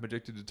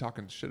addicted to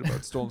talking shit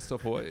about Stolen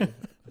Stuff Hawaii.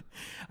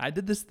 I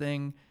did this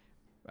thing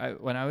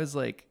when I was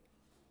a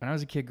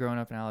kid growing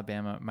up in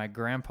Alabama. My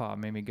grandpa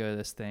made me go to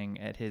this thing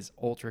at his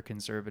ultra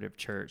conservative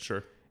church.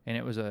 Sure. And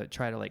it was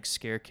try to like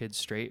scare kids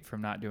straight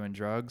from not doing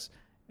drugs.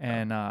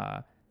 And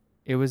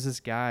it was this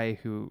guy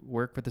who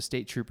worked with the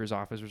state troopers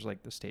office, which was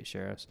like the state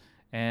sheriffs.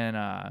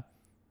 And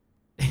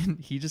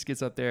he just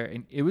gets up there,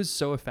 and it was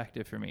so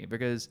effective for me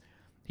because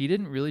he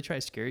didn't really try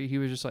to scare you. He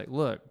was just like,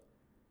 look,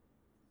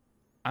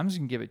 I'm just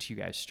going to give it to you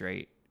guys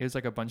straight. It was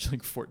like a bunch of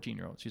like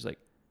 14-year-olds. He's like,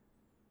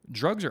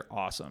 drugs are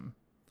awesome.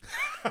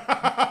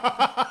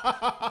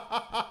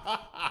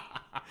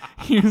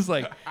 he was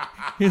like,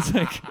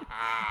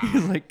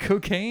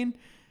 cocaine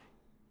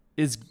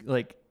is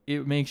like,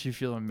 it makes you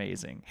feel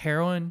amazing.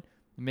 Heroin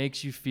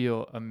makes you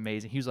feel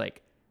amazing. He was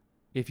like,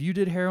 if you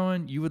did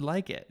heroin, you would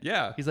like it.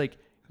 Yeah. He's like,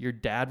 your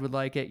dad would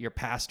like it. Your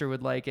pastor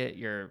would like it.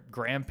 Your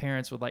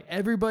grandparents would like.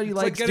 Everybody It's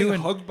likes like getting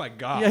doing. hugged by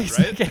God, Yeah, he's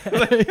right?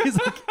 like, he's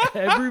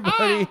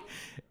like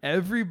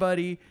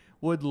everybody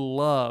would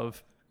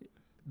love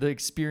the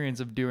experience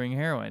of doing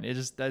heroin.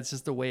 That's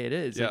just the way it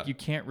is. Yeah. Like, you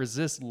can't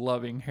resist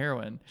loving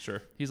heroin.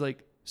 Sure. He's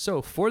like,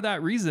 so for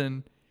that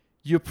reason,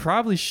 you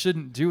probably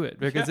shouldn't do it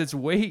because it's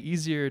way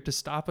easier to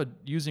stop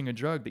using a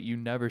drug that you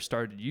never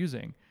started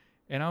using.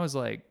 And I was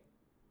like,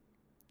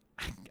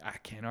 I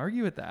can't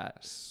argue with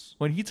that.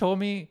 When he told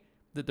me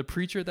that the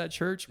preacher at that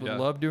church would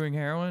love doing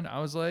heroin,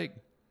 I was like,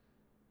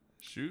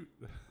 shoot.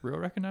 Real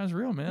recognize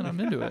real, man. I'm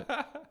into it.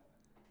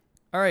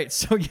 All right.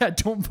 So, yeah,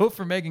 don't vote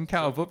for Megyn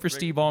Cow. Vote for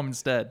Steve Alm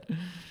instead.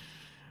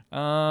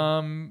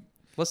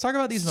 Let's talk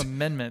about these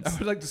amendments. I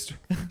would like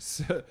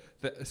to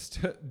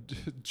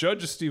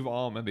Judge Steve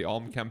Alm and the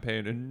Alm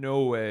campaign in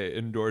no way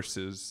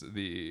endorses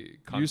the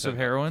content Use of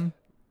heroin.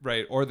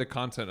 Right, or the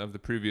content of the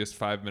previous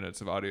 5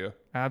 minutes of audio.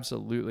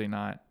 Absolutely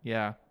not.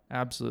 Yeah,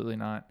 absolutely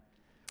not.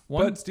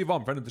 But Steve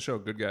Alm, friend of the show,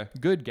 good guy.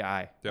 Good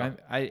guy. Yeah,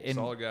 and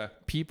solid guy.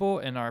 People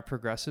in our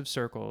progressive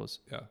circles,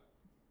 yeah,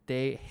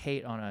 they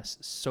hate on us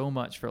so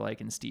much for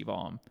liking Steve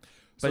Alm.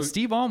 But So-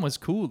 Steve Alm was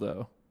cool,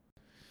 though.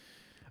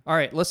 All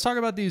right, let's talk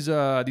about these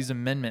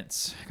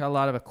amendments. Got a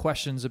lot of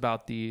questions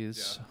about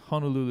these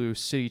Honolulu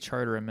City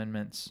Charter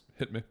amendments.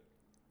 Hit me.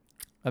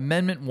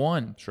 Amendment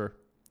 1. Sure.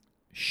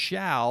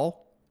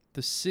 Shall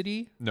the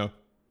city... No.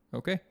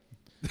 Okay.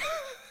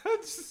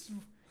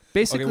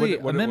 Basically,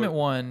 what- Amendment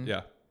 1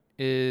 Yeah.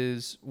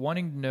 is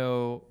wanting to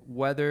know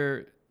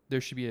whether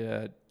there should be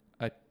a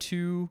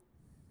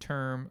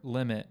 2-term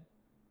limit,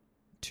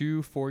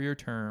 2 4-year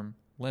term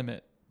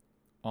limit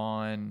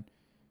on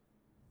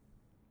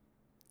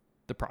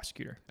the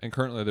prosecutor. And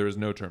currently there is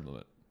no term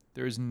limit.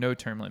 There is no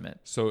term limit.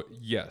 So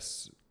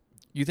yes.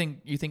 You think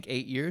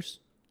 8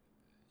 years?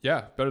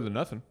 Yeah, better than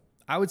nothing.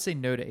 I would say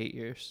no to 8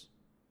 years.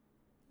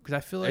 Because I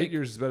feel like 8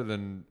 years is better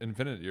than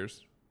infinite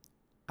years.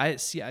 I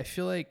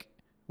feel like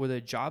with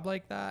a job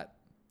like that,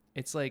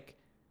 it's like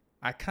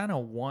I kind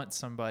of want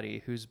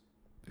somebody who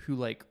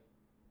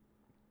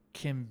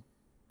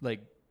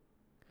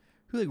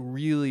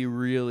really,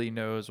 really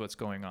knows what's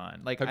going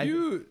on. Like,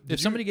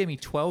 if somebody gave me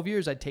 12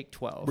 years, I'd take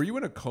 12. Were you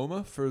in a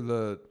coma for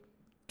the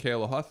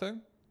Kealoha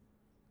thing?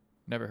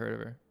 Never heard of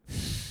her.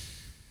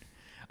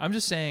 I'm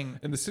just saying.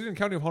 In the city and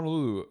county of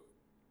Honolulu,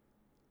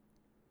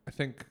 I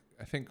think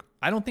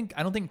I don't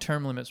think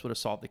term limits would have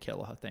solved the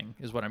Kealoha thing.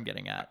 Is what I'm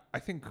getting at. I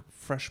think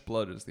fresh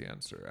blood is the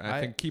answer. And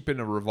I think keeping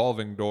a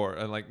revolving door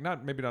and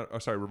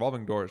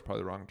revolving door is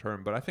probably the wrong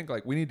term, but I think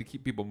like we need to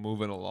keep people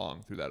moving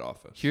along through that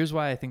office. Here's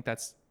why I think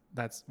that's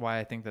why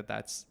I think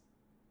that's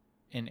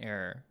in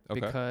error. Okay.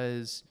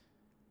 Because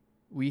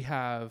we're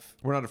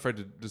not afraid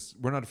to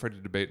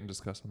debate and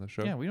discuss on this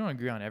show. Yeah, we don't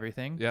agree on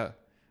everything. Yeah.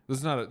 This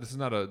is not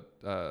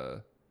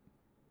a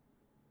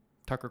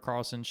Tucker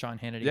Carlson, Sean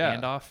Hannity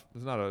handoff.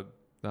 This is not a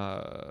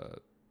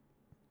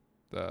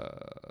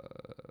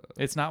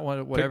it's not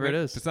whatever picnic. it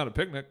is. It's not a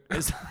picnic.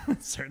 It's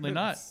certainly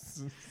not.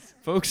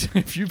 Folks,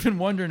 if you've been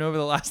wondering over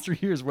the last 3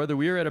 years whether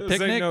we are at a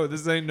picnic,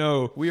 this ain't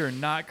no. we are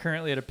not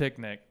currently at a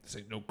picnic. This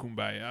ain't no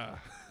kumbaya.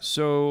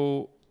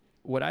 So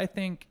what I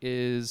think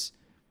is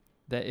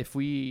that if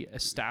we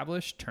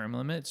establish term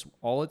limits,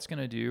 all it's going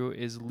to do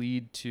is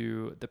lead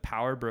to the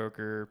power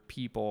broker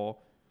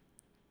people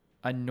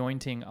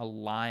anointing a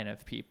line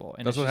of people.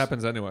 And that's what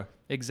happens anyway.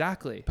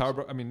 Exactly.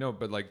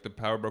 But like the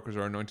power brokers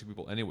are anointing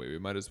people anyway. We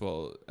might as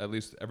well, at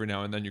least every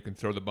now and then, you can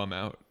throw the bum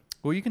out.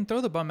 Well, you can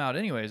throw the bum out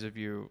anyways if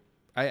you...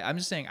 I'm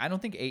just saying, I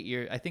don't think 8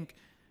 years... I think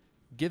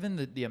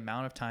given the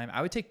amount of time,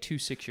 I would take 2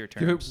 6-year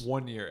terms. Give it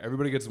 1 year.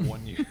 Everybody gets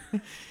 1 year.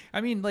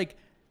 I mean, like,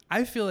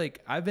 I feel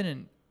like I've been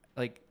in...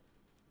 Like,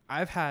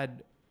 I've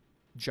had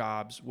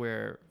jobs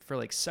where for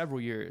like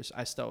several years,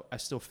 I still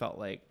felt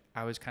like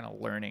I was kind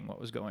of learning what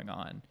was going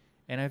on.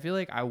 And I feel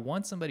like I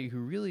want somebody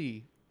who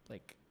really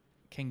like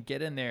can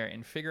get in there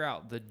and figure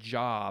out the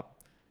job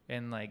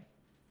and like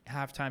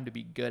have time to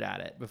be good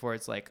at it before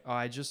it's like,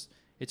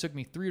 it took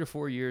me 3 to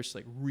 4 years to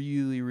like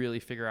really,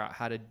 really figure out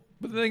how to.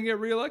 But then you get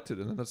reelected,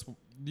 and then that's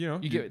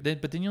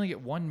but then you only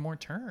get one more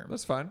term.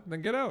 That's fine.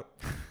 Then get out.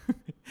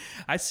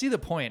 I see the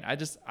point. I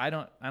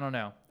don't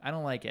know. I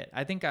don't like it.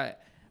 I think I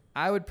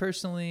would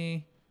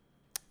personally,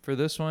 for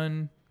this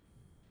one,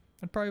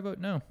 I'd probably vote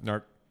no.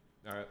 Narc.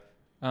 All right.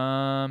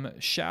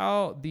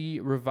 Shall the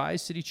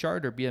revised city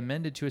charter be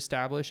amended to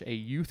establish a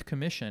youth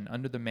commission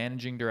under the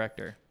managing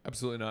director?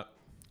 Absolutely not.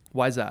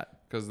 Why is that?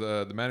 Because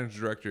the managing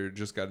director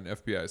just got an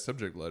FBI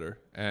subject letter,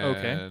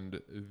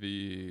 and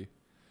there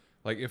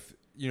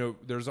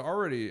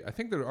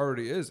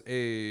already is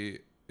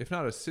if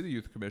not a city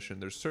youth commission,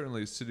 there's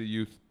certainly city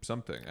youth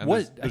something. And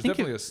there's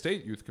definitely a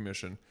state youth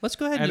commission. Let's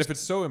go ahead. And if it's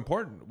so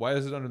important, why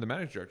is it under the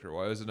managing director?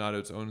 Why is it not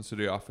its own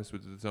city office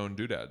with its own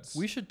doodads?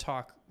 We should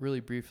talk really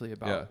briefly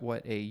about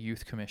what a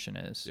youth commission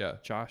is. Yeah.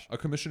 Josh? A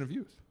commission of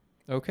youth.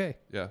 Okay.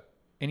 Yeah.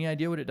 Any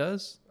idea what it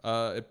does?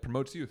 It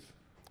promotes youth.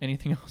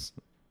 Anything else?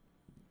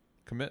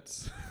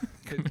 Commits.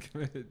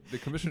 The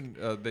commission,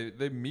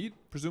 they meet,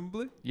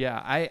 presumably?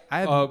 Yeah, I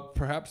have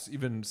Perhaps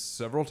even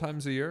several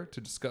times a year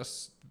to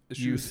discuss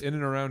issues Youth. in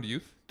and around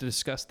youth. to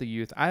discuss the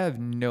youth. I have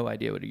no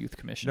idea what a youth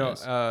commission No,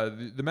 is.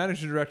 the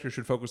managing director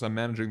should focus on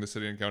managing the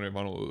city and county of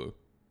Honolulu.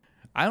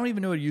 I don't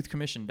even know what a youth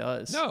commission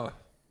does. No.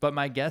 But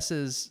my guess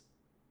is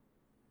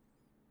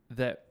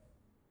that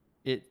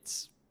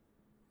it's...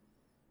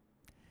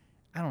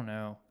 I don't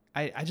know.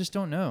 I just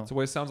don't know.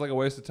 Sounds like a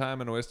waste of time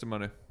and a waste of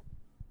money.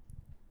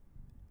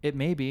 It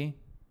may be.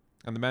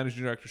 And the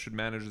managing director should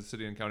manage the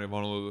city and county of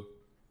Honolulu.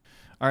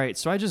 All right,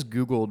 so I just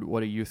Googled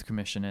what a youth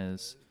commission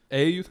is.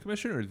 A youth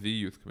commission or the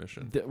youth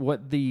commission?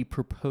 What the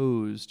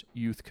proposed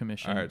youth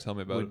commission All right, tell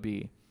me about would it.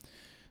 be.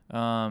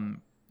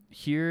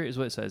 Here is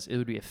what it says. It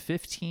would be a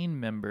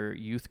 15-member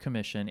youth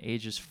commission,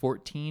 ages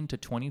 14 to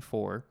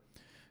 24,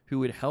 who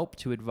would help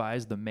to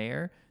advise the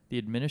mayor, the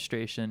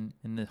administration,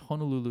 and the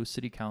Honolulu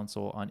City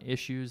Council on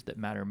issues that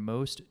matter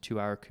most to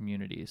our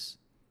communities.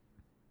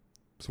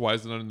 So why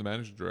is it under the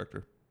managing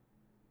director?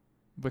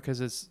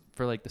 Because it's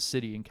for like the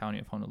city and county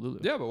of Honolulu.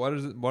 Yeah, but why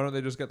don't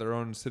they just get their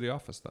own city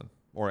office then?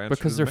 Or answer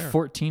Because to the they're mayor?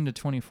 14 to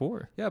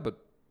 24. Yeah,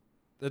 but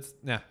it's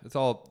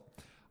all.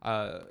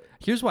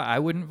 Here's why I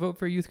wouldn't vote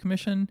for a youth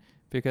commission,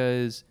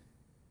 because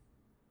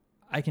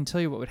I can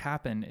tell you what would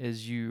happen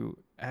is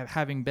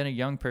having been a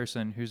young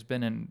person who's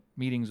been in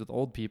meetings with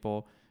old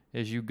people,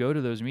 is you go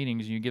to those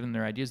meetings and you give them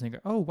their ideas and they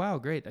go, oh, wow,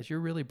 great.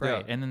 You're really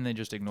bright. Yeah. And then they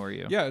just ignore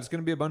you. Yeah, it's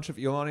going to be a bunch of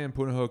Iolani and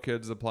Punahou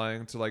kids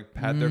applying to like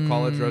pad their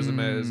college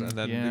resumes, and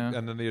then yeah.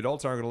 the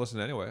adults aren't going to listen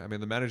anyway. I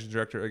mean, the managing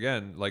director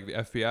again, like the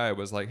FBI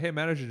was like, "Hey,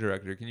 managing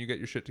director, can you get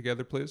your shit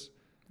together, please?"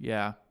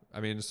 Yeah.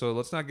 I mean, so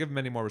let's not give them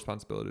any more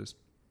responsibilities.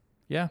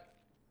 Yeah.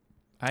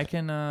 I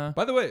can.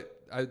 By the way,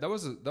 that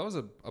was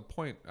a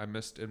point I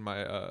missed in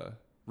my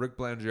Rick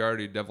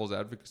Blangiardi devil's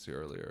advocacy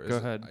earlier. Go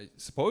ahead.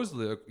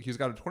 Supposedly, he's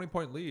got a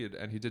 20-point lead,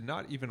 and he did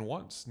not even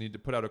once need to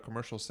put out a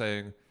commercial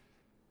saying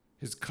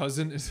his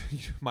cousin is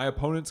my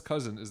opponent's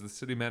cousin is the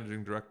city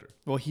managing director.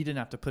 Well, he didn't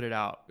have to put it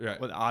out, Right.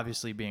 with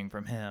obviously being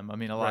from him. I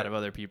mean, a lot Right. of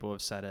other people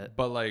have said it.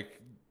 But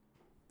like,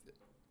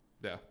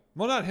 yeah.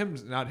 Well, not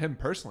him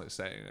personally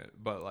saying it,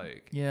 but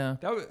like, Yeah.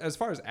 that was, as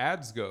far as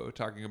ads go,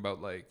 talking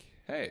about like,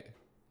 hey,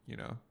 I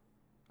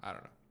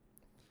don't know.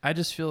 I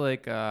just feel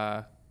like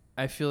I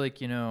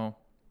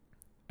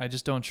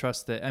just don't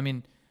trust that. I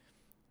mean,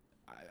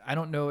 I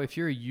don't know if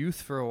you're a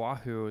youth for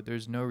Oahu,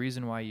 there's no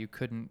reason why you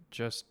couldn't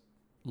just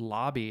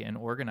lobby and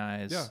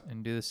organize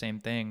and do the same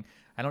thing.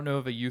 I don't know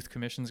if a youth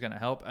commission is going to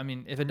help. I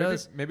mean, if it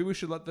does, maybe we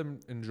should let them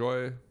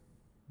enjoy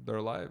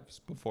their lives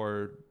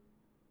before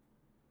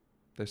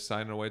they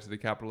sign away to the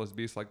capitalist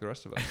beast like the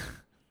rest of us.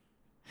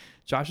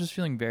 Josh is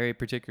feeling very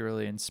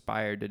particularly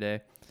inspired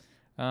today.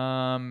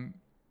 How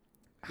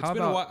It's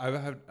been a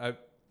while.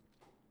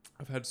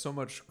 I've had so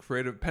much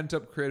pent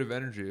up creative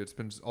energy. It's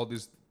been all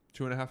these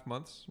 2.5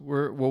 months.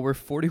 We're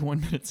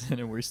 41 minutes in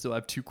and we still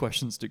have 2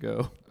 questions to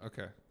go.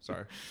 Okay,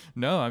 sorry.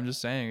 No, I'm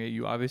just saying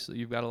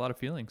you've got a lot of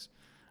feelings.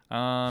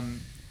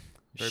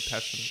 Very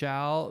passionate.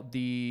 Shall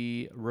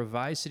the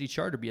revised city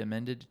charter be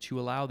amended to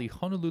allow the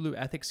Honolulu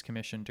Ethics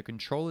Commission to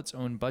control its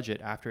own budget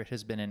after it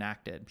has been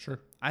enacted? Sure.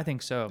 I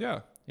think so.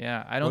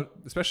 Yeah. I don't.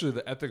 Especially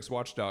the ethics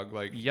watchdog.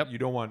 Like, Yep. you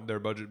don't want their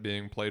budget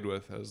being played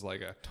with as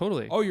like a.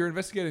 Totally. Oh, you're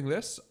investigating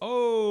this?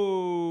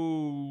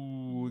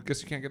 Oh, I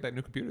guess you can't get that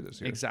new computer this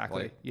year.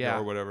 Exactly. Like, Yeah.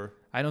 Or whatever.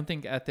 I don't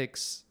think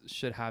ethics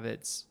should have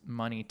its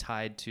money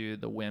tied to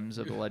the whims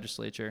of the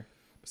legislature.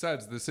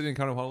 Besides, the city and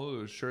county of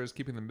Honolulu sure is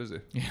keeping them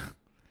busy. Yeah.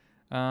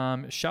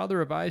 Shall the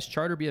revised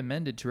charter be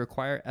amended to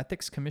require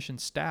ethics commission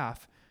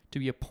staff to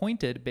be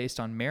appointed based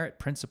on merit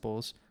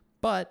principles,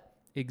 but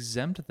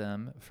exempt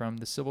them from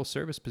the civil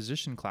service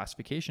position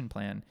classification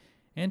plan,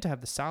 and to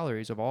have the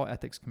salaries of all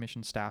ethics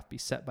commission staff be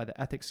set by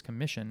the ethics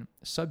commission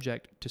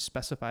subject to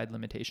specified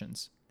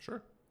limitations?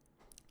 Sure.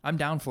 I'm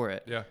down for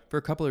it. Yeah. For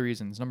a couple of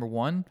reasons. Number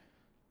one,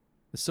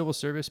 the civil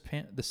service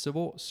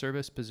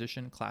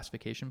position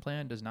classification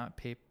plan does not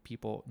pay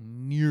people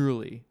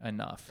nearly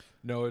enough.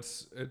 No,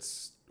 it's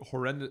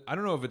horrendous. I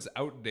don't know if it's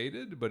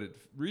outdated, but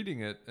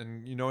reading it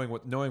and knowing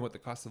what the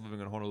cost of living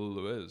in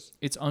Honolulu is,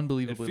 It's it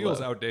unbelievably feels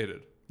low.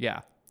 outdated.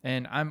 Yeah.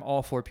 And I'm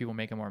all for people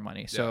making more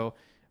money. So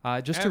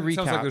just And to it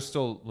sounds like recap, there's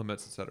still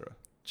limits, etc.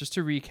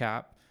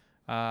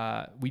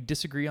 we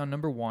disagree on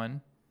number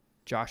 1.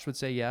 Josh would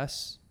say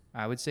yes.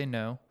 I would say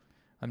no.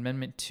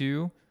 Amendment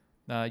 2,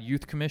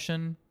 youth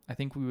commission. I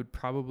think we would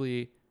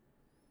probably,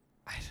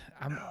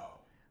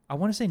 I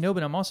want to say no,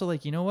 but I'm also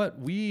like, you know what?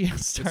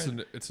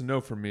 It's a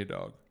no for me,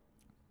 dog.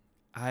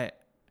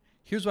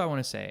 Here's what I want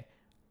to say.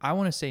 I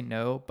want to say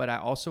no, but I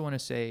also want to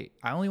say,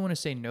 I only want to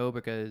say no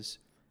because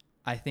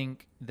I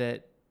think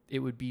that it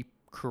would be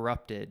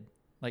corrupted.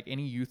 Like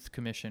any youth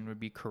commission would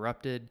be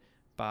corrupted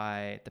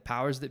by the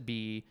powers that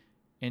be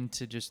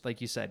into just,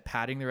 like you said,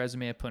 padding the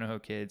resume of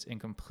Punahou kids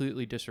and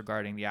completely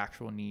disregarding the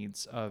actual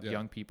needs of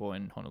young people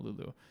in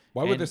Honolulu.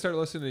 Why would they start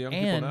listening to young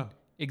people now?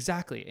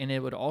 Exactly. And it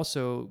would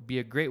also be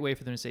a great way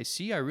for them to say,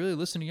 see, I really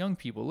listen to young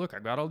people. Look, I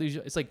got all these.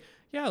 It's like,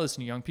 yeah, I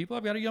listen to young people.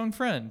 I've got a young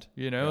friend,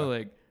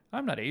 like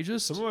I'm not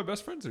ageist. Some of my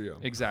best friends are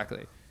young.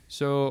 Exactly.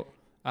 So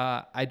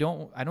I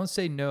don't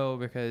say no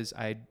because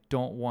I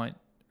don't want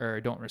or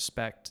don't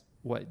respect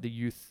what the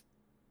youth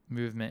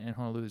movement in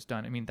Honolulu has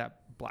done. I mean,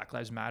 that Black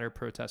Lives Matter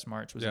protest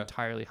march was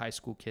entirely high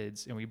school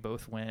kids, and we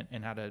both went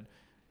and had a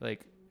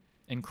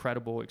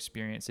incredible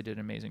experience. They did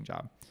an amazing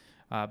job.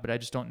 But I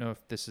just don't know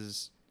if this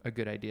is a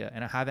good idea.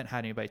 And I haven't had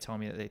anybody tell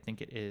me that they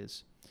think it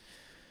is.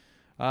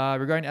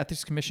 Regarding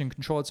Ethics Commission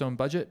control its own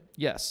budget,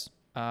 yes.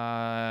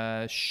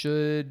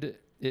 Should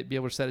it be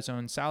able to set its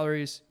own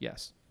salaries?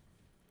 Yes.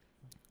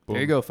 Boom.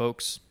 There you go,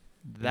 folks.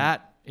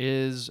 That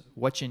is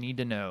what you need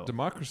to know.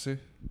 Democracy.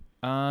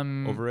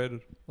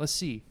 Overrated. Let's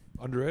see.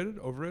 Underrated?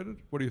 Overrated?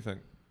 What do you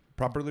think?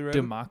 Properly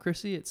rated?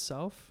 Democracy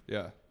itself?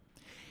 Yeah.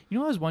 You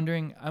know what I was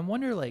wondering? I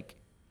wonder,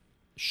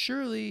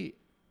 surely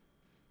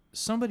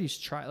somebody's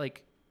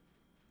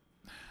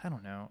I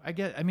don't know.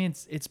 I mean,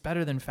 it's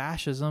better than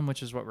fascism,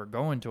 which is what we're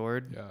going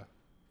toward. Yeah.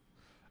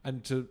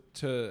 And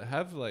to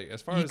have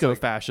as far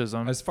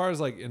eco-fascism, as far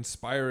as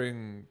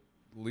inspiring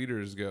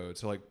leaders go,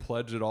 to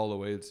pledge it all the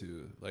way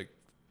to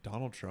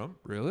Donald Trump,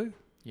 really?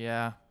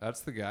 Yeah.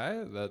 That's the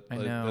guy that I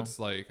know. That's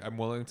I'm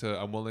willing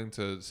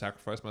to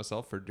sacrifice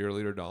myself for dear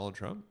leader Donald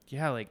Trump.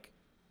 Yeah,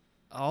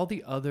 all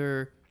the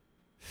other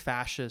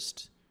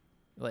fascist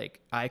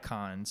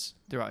icons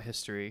throughout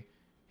history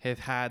have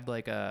had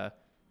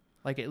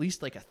at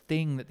least a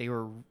thing that they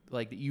were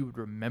that you would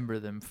remember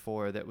them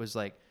for, that was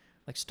like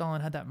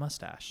Stalin had that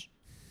mustache.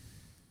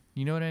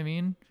 You know what I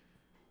mean?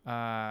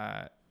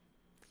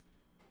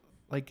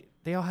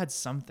 They all had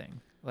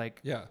something.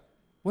 Yeah.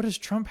 What does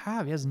Trump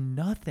have? He has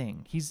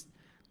nothing. He's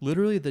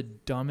literally the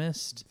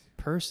dumbest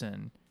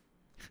person.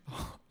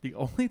 The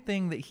only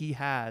thing that he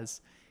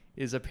has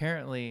is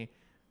apparently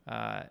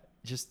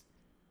just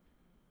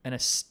an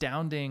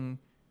astounding,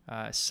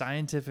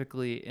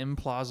 scientifically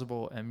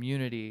implausible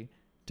immunity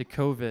to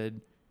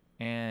COVID,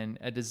 and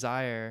a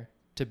desire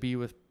to be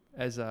with,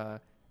 as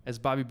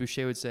Bobby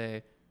Boucher would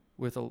say,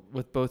 with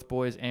both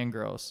boys and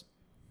girls.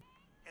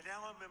 And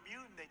now I'm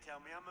immune, they tell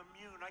me. I'm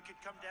immune. I could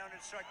come down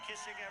and start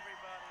kissing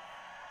everybody.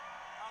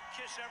 I'll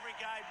kiss every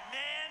guy,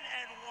 man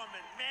and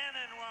woman. Man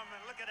and woman.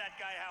 Look at that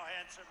guy, how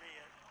handsome he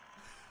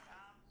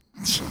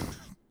is.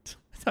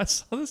 I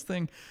saw this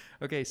thing.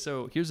 Okay,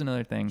 so here's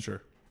another thing.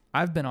 Sure.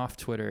 I've been off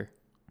Twitter,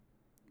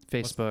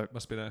 Facebook,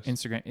 must be nice.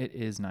 Instagram. It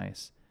is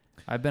nice.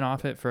 I've been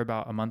off it for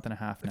about a month and a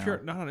half now. If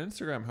you're not on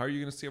Instagram, how are you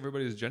going to see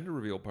everybody's gender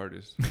reveal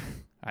parties?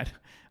 I didn't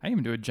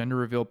even do a gender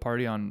reveal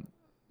party on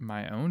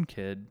my own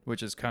kid,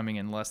 which is coming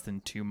in less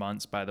than 2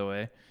 months, by the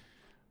way.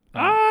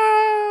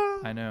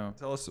 I know.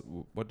 Tell us,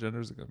 what gender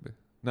is it going to be?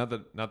 Not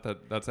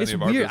that that's it's any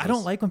of our weird. business. I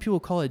don't like when people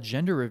call it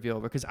gender reveal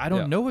because I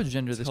don't know what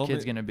gender this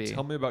kid's going to be.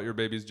 Tell me about your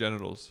baby's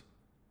genitals.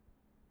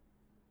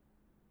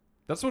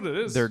 That's what it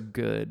is. They're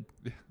good.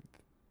 Yeah.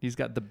 He's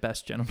got the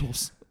best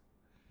genitals.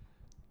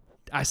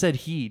 I said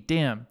he.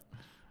 Damn.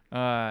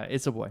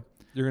 It's a boy.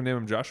 You're going to name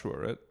him Joshua,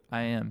 right?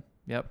 I am.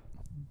 Yep.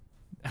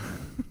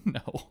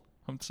 No.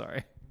 I'm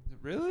sorry.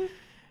 Really?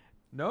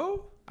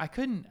 No? I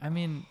couldn't. I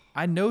mean,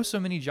 I know so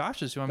many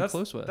Joshes who I'm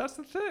close with. That's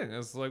the thing.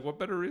 It's what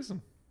better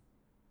reason?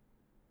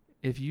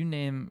 If you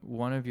name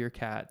one of your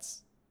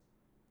cats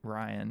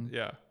Ryan,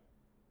 yeah,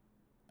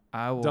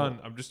 I will. Done.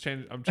 I'll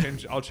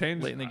change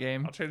late in the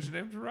game. I'll change the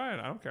name to Ryan.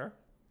 I don't care.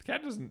 The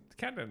cat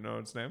doesn't know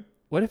its name.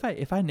 What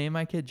if I name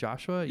my kid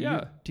Joshua?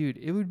 Yeah, dude,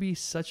 it would be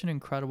such an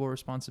incredible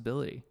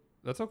responsibility.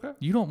 That's okay.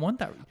 You don't want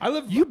that.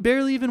 You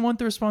barely even want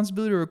the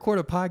responsibility to record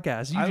a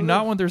podcast. You do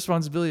not want the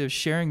responsibility of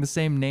sharing the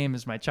same name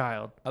as my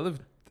child. I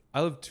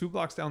live 2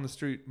 blocks down the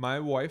street.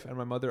 My wife and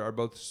my mother are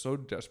both so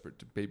desperate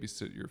to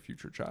babysit your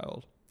future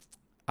child.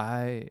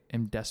 I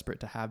am desperate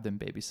to have them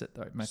babysit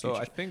my future. So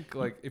I think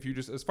if you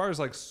just, as far as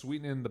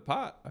sweetening the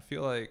pot, I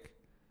feel like.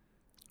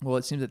 Well,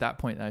 it seems at that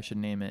point that I should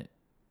name it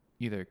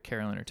either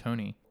Carolyn or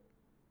Tony.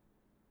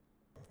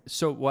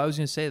 So what I was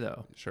going to say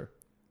though. Sure.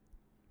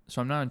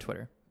 So I'm not on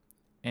Twitter.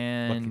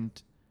 And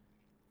Lucky.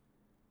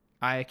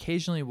 I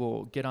occasionally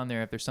will get on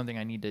there if there's something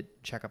I need to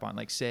check up on.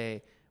 Like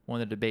say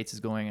one of the debates is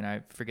going and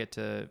I forget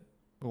to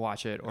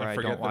watch it or I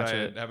don't watch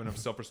it. I have enough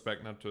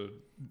self-respect not to.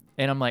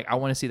 And I'm like, I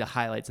want to see the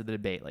highlights of the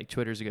debate. Like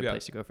Twitter's a good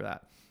place to go for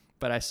that.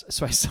 But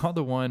so I saw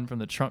the one from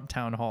the Trump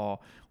town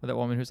hall with that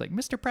woman who's like,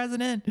 Mr.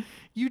 President,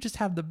 you just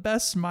have the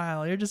best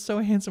smile. You're just so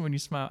handsome when you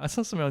smile. I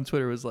saw somebody on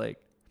Twitter was like,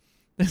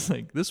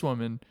 this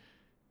woman,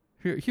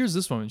 here's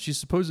this woman. She's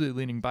supposedly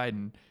leaning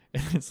Biden.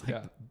 And it's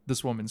like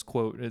this woman's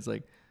quote. It's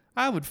like,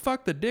 I would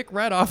fuck the dick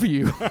right off of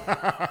you.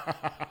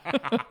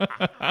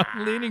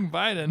 I'm leaning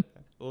Biden.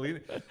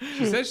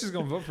 She says she's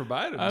going to vote for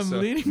Biden. I'm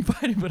leaning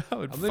Biden, but I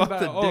would fuck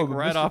the dick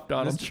right off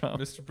Donald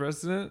Trump. Mr.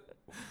 President,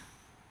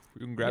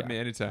 you can grab me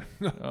anytime.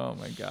 Oh,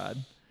 my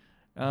God.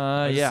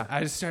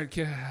 I just started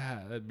kidding.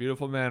 That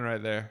beautiful man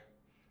right there.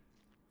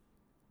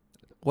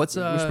 What's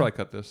we should probably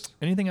cut this.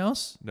 Anything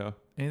else? No.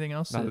 Anything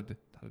else? Not a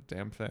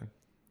damn thing.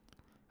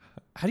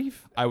 How do you...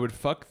 I would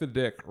fuck the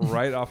dick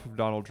right off of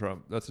Donald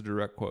Trump. That's a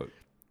direct quote.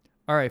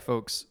 All right,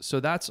 folks. So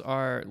that's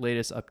our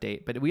latest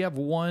update. But we have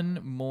one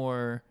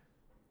more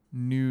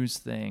news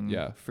thing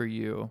for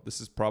you. This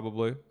is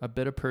probably a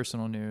bit of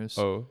personal news.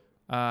 Oh.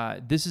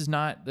 This is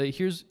not you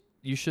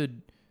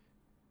should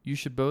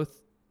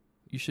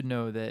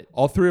know that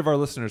all three of our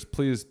listeners,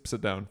 please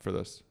sit down for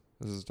this.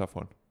 This is a tough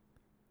one.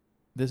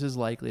 This is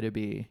likely to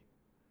be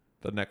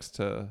the next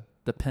to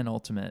the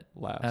penultimate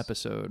last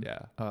episode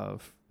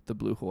of the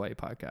Blue Hawaii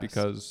podcast.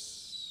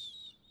 Because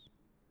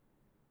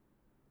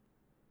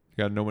you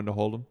got no one to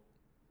hold them.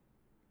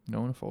 No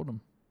one to fold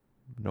them.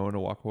 No one to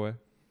walk away.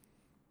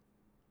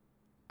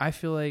 I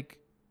feel like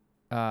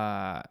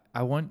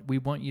we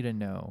want you to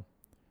know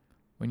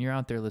when you're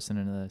out there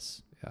listening to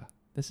this. Yeah.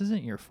 This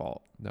isn't your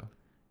fault. No.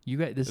 You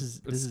guys, this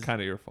is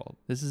kind of your fault.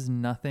 This is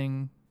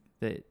nothing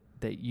that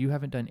you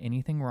haven't done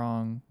anything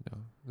wrong. No.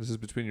 This is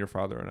between your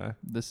father and I.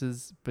 This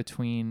is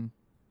between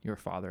your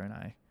father and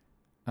I.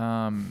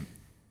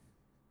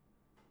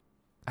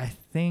 I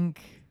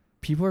think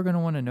people are going to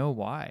want to know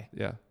why.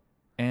 Yeah.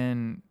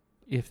 And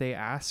if they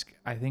ask,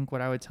 I think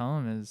what I would tell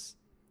them is,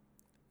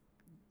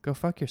 go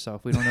fuck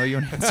yourself. We don't know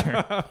your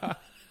answer.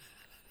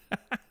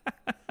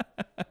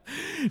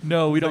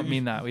 No, we don't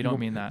mean that. We don't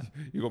mean that.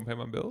 You gonna pay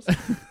my bills?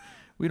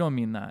 We don't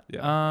mean that.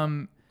 Yeah.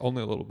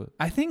 Only a little bit.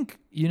 I think,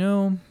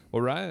 Well,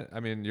 Ryan, I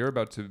mean, you're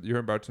about to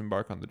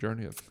embark on the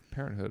journey of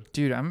parenthood.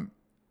 Dude, I'm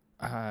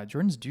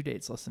Jordan's due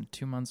date's less than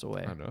 2 months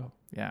away. I know.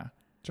 Yeah.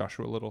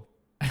 Joshua Little.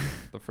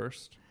 The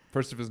first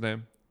of his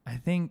name. I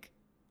think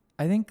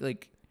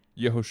like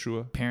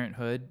Yehoshua.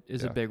 Parenthood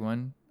is a big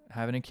one.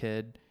 Having a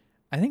kid.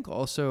 I think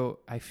also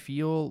I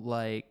feel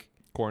like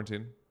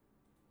quarantine.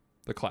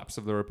 The collapse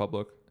of the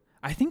Republic.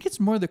 I think it's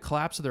more the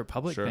collapse of the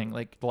Republic thing.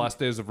 Like the last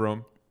days of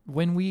Rome.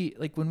 When we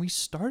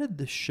started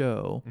the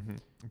show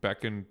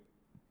back in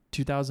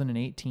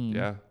 2018.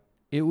 Yeah.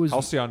 It was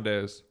halcyon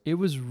days. It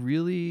was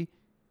really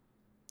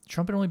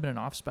Trump had only been in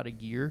office about a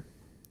year.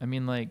 I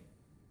mean, like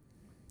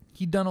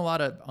he'd done a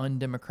lot of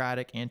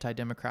undemocratic,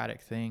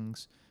 anti-democratic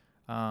things.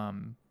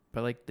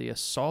 But like the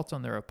assault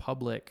on the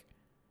Republic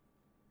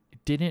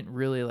didn't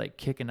really like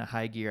kick into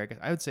high gear. I guess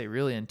I would say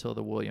really until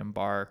the William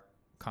Barr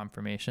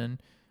confirmation.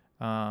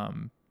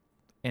 And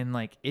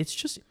like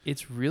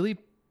it's really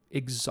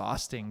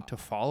exhausting to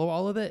follow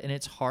all of it, and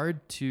it's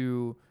hard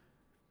to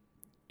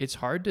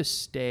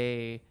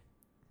stay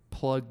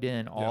plugged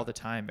in all the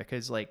time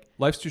because like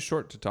life's too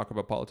short to talk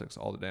about politics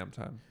all the damn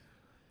time.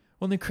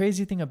 Well, and the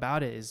crazy thing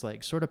about it is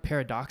like sort of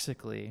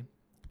paradoxically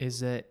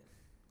is that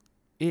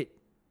it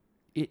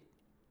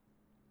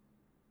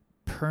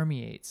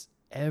permeates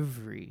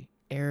every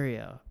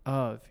area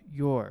of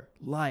your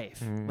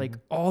life, like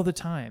all the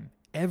time.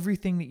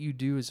 Everything that you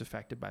do is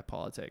affected by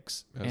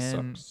politics. It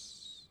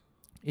sucks.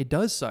 It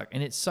does suck.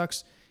 And it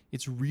sucks.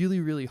 It's really,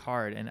 really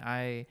hard. And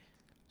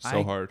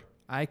hard.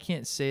 I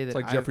can't say that it's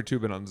like Jeffrey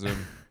Toobin on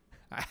Zoom.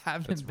 I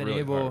haven't been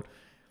able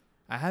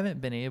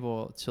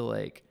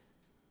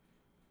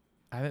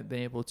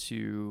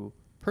to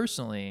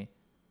personally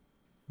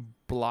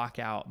block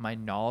out my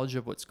knowledge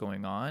of what's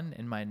going on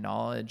and my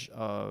knowledge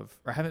of,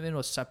 or I haven't been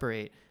able to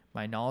separate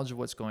my knowledge of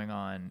what's going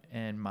on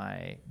and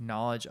my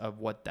knowledge of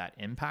what that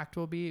impact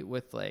will be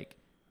with like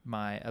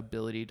my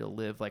ability to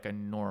live like a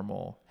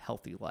normal,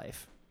 healthy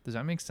life. Does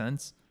that make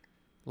sense?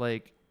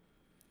 Like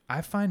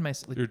I find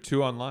myself like, you're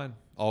too online.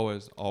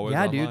 Always yeah,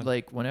 online. Dude.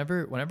 Like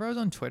whenever I was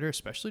on Twitter,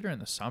 especially during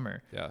the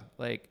summer,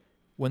 like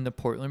when the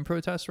Portland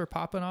protests were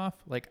popping off,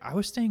 like I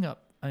was staying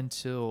up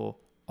until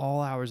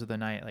all hours of the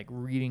night, like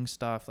reading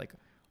stuff, like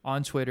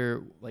on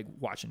Twitter, like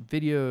watching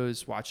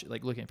videos,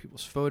 like looking at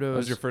people's photos. That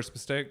was your first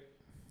mistake?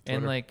 Twitter.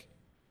 And like,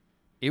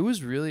 it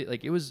was really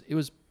like, it was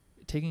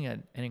taking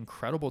an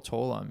incredible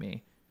toll on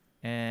me.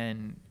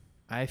 And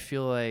I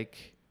feel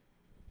like,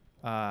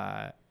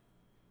 with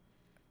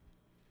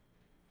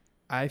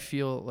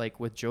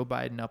Joe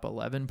Biden up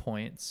 11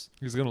 points,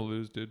 he's going to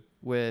lose, dude.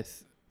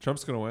 With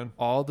Trump's going to win.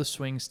 All the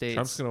swing states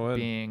Trump's gonna win.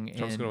 being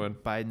Trump's in gonna win.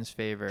 Biden's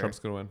favor. Trump's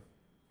going to win.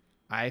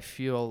 I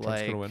feel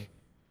Trump's like gonna win.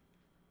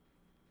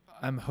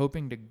 I'm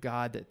hoping to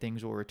God that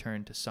things will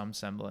return to some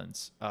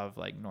semblance of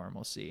like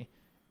normalcy.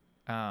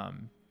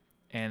 And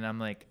I'm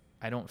like,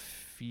 I don't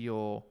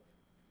feel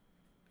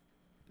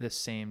the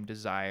same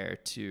desire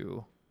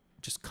to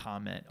just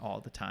comment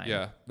all the time.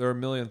 Yeah. There are a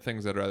million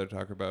things I'd rather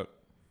talk about.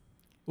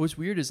 What's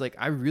weird is like,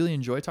 I really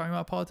enjoy talking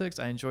about politics.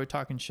 I enjoy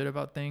talking shit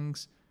about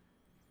things,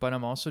 but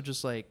I'm also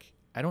just like,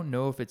 I don't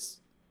know if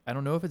it's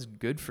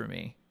good for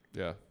me.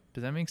 Yeah.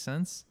 Does that make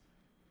sense?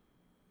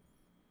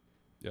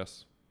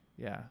 Yes.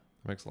 Yeah.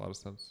 It makes a lot of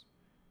sense.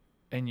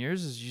 And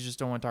yours is you just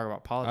don't want to talk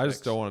about politics. I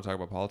just don't want to talk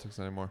about politics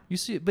anymore. You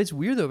see, but it's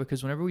weird though,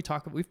 because whenever we've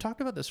talked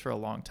about this for a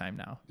long time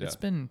now. Yeah. It's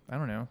been, I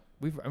don't know.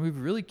 We've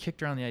really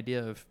kicked around the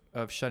idea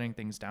of shutting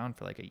things down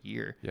for like a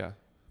year. Yeah.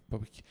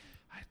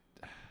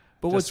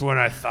 But what's when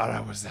I thought I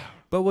was out.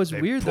 But what's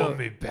weird though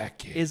me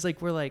back in. is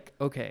like, we're like,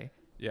 okay.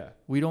 Yeah.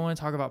 We don't want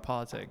to talk about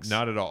politics.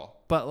 Not at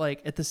all. But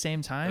like at the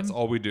same time. That's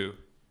all we do.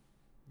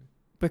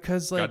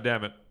 Because like. God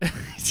damn it.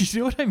 Do you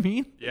know what I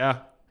mean?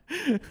 Yeah.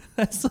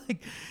 That's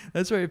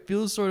where it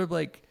feels sort of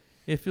like,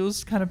 it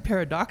feels kind of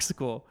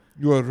paradoxical.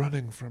 You are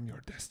running from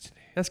your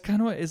destiny. That's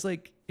kind of what it's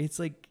like. It's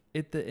like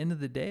at the end of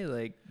the day,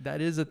 like that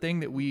is a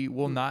thing that we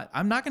will not.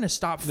 I'm not going to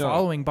stop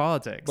following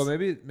politics. But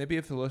maybe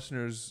if the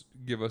listeners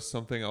give us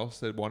something else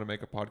they'd want to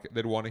make a podcast,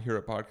 they'd want to hear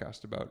a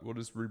podcast about, we'll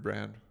just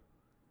rebrand.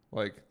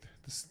 Like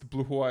this is the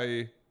Blue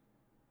Hawaii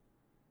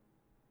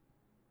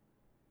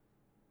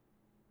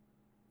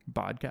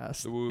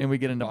podcast, and we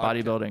get into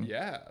bodybuilding.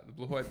 Yeah, the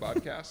Blue Hawaii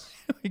podcast.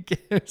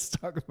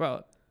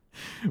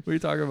 we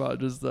talk about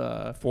just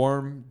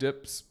form,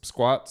 dips,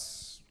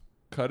 squats,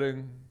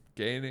 cutting,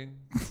 gaining,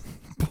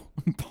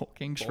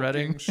 bulking,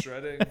 shredding,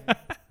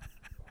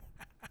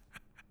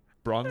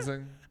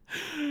 bronzing,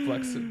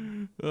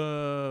 flexing.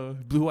 Blue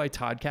Hawaii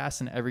Toddcast,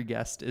 and every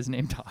guest is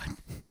named Todd.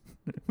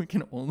 We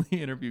can only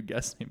interview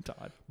guests named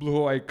Todd. Blue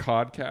Hawaii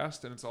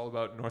Codcast, and it's all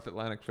about North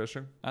Atlantic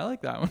fishing. I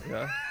like that one.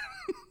 Yeah.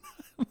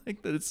 I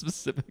like that it's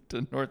specific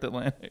to North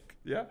Atlantic.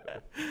 Yeah.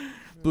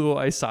 Blue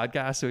Hawaii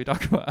Sodcast, so we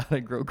talk about how to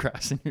grow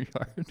grass in your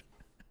yard.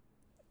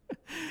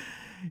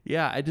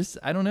 Yeah,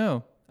 I don't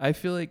know. I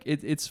feel like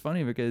it's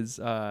funny because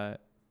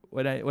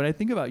when I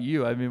think about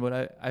you, I mean,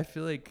 I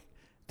feel like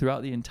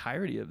throughout the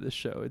entirety of this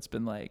show, it's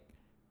been like,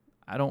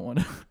 I don't want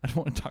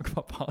to talk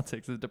about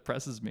politics. It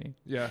depresses me.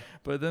 Yeah.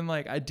 But then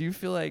like I do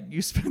feel like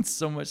you spend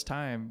so much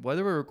time,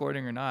 whether we're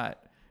recording or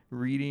not,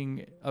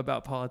 reading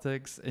about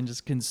politics and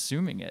just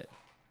consuming it.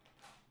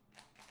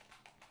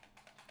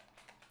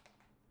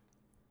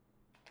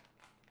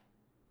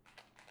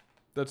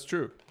 That's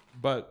true.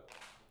 But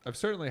I've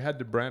certainly had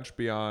to branch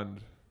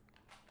beyond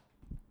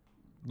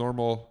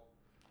normal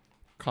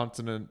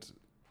continent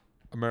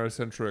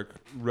Americentric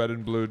red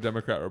and blue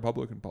Democrat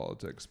Republican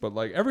politics, but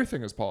like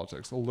everything is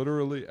politics,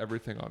 literally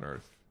everything on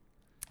earth,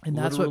 and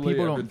that's what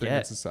people don't get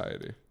in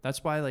society.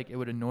 That's why like it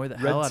would annoy the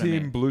hell out of me.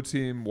 Red team, blue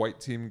team, white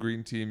team,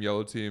 green team,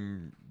 yellow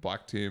team,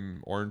 black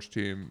team, orange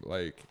team,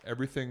 like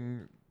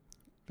everything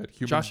that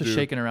humans Josh do. is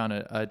shaking around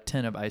a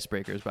tin of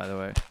icebreakers, by the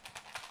way,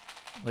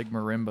 like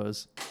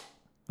marimbas.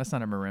 That's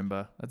not a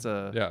marimba. That's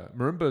a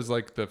marimba is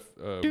like the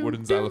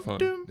wooden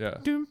xylophone.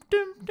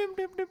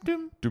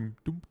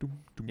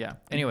 Yeah.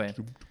 Anyway,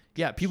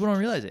 yeah, people don't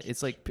realize it.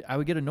 It's like I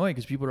would get annoyed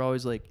because people are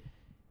always like,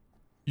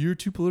 "You're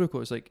too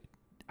political." It's like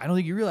I don't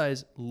think you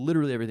realize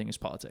literally everything is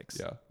politics.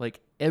 Yeah. Like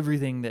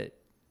everything that's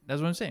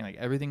what I'm saying. Like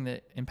everything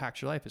that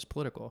impacts your life is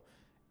political,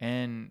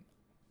 and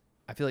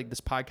I feel like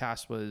this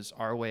podcast was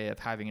our way of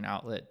having an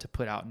outlet to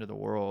put out into the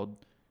world,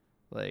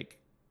 like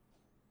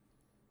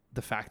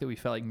the fact that we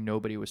felt like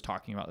nobody was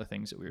talking about the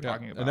things that we were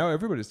talking about. And now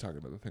everybody's talking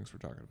about the things we're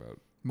talking about.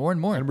 More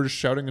and more. And we're just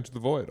shouting into the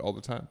void all the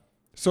time.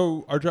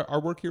 So our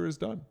work here is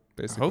done,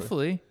 basically.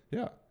 Hopefully.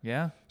 Yeah.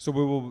 Yeah. So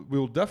we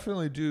will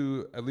definitely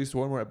do at least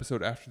one more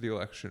episode after the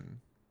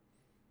election.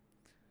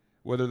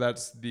 Whether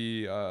that's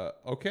the,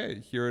 okay,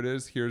 here it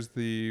is. Here's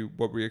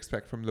what we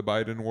expect from the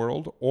Biden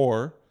world.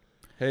 Or,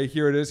 hey,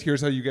 here it is.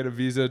 Here's how you get a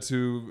visa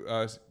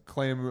to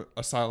claim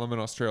asylum in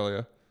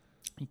Australia.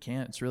 You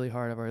can't. It's really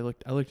hard.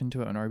 I looked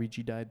into it when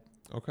RBG died.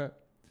 Okay.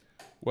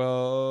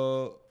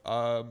 Well,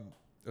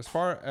 as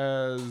far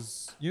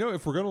as,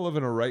 if we're going to live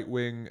in a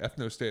right-wing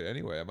ethno-state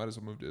anyway, I might as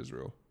well move to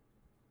Israel.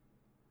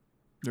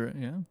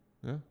 Yeah.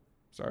 Yeah.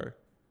 Sorry.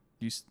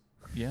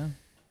 Yeah.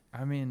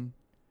 I mean,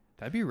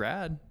 that'd be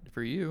rad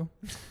for you.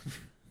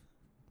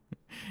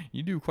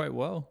 You do quite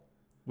well.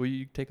 Will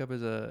you take up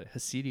as a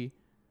Hasidi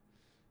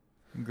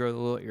and grow the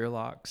little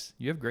earlocks?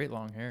 You have great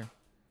long hair.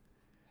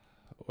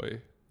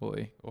 Oi.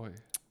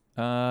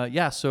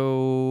 Yeah,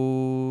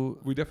 so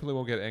we definitely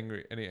won't get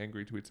any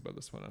angry tweets about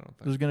this one, I don't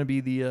think. There's gonna be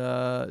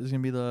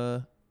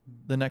the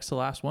next to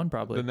last one,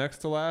 probably. The next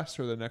to last,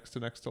 or the next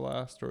to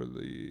last, or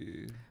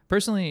the.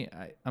 Personally,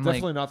 I'm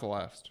definitely not the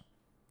last.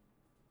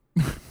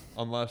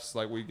 Unless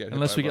we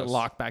get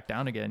locked back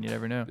down again, you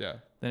never know. Yeah.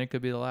 Then it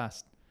could be the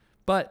last.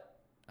 But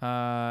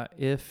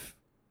if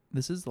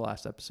this is the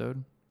last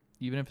episode,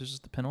 even if it's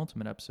just the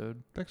penultimate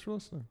episode, thanks for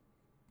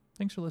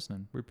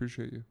listening. We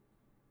appreciate you.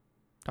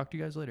 Talk to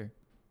you guys later.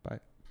 Bye.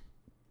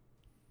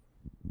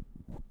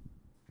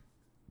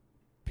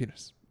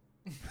 Penis.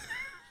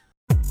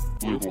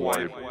 Blue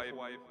Hawaii.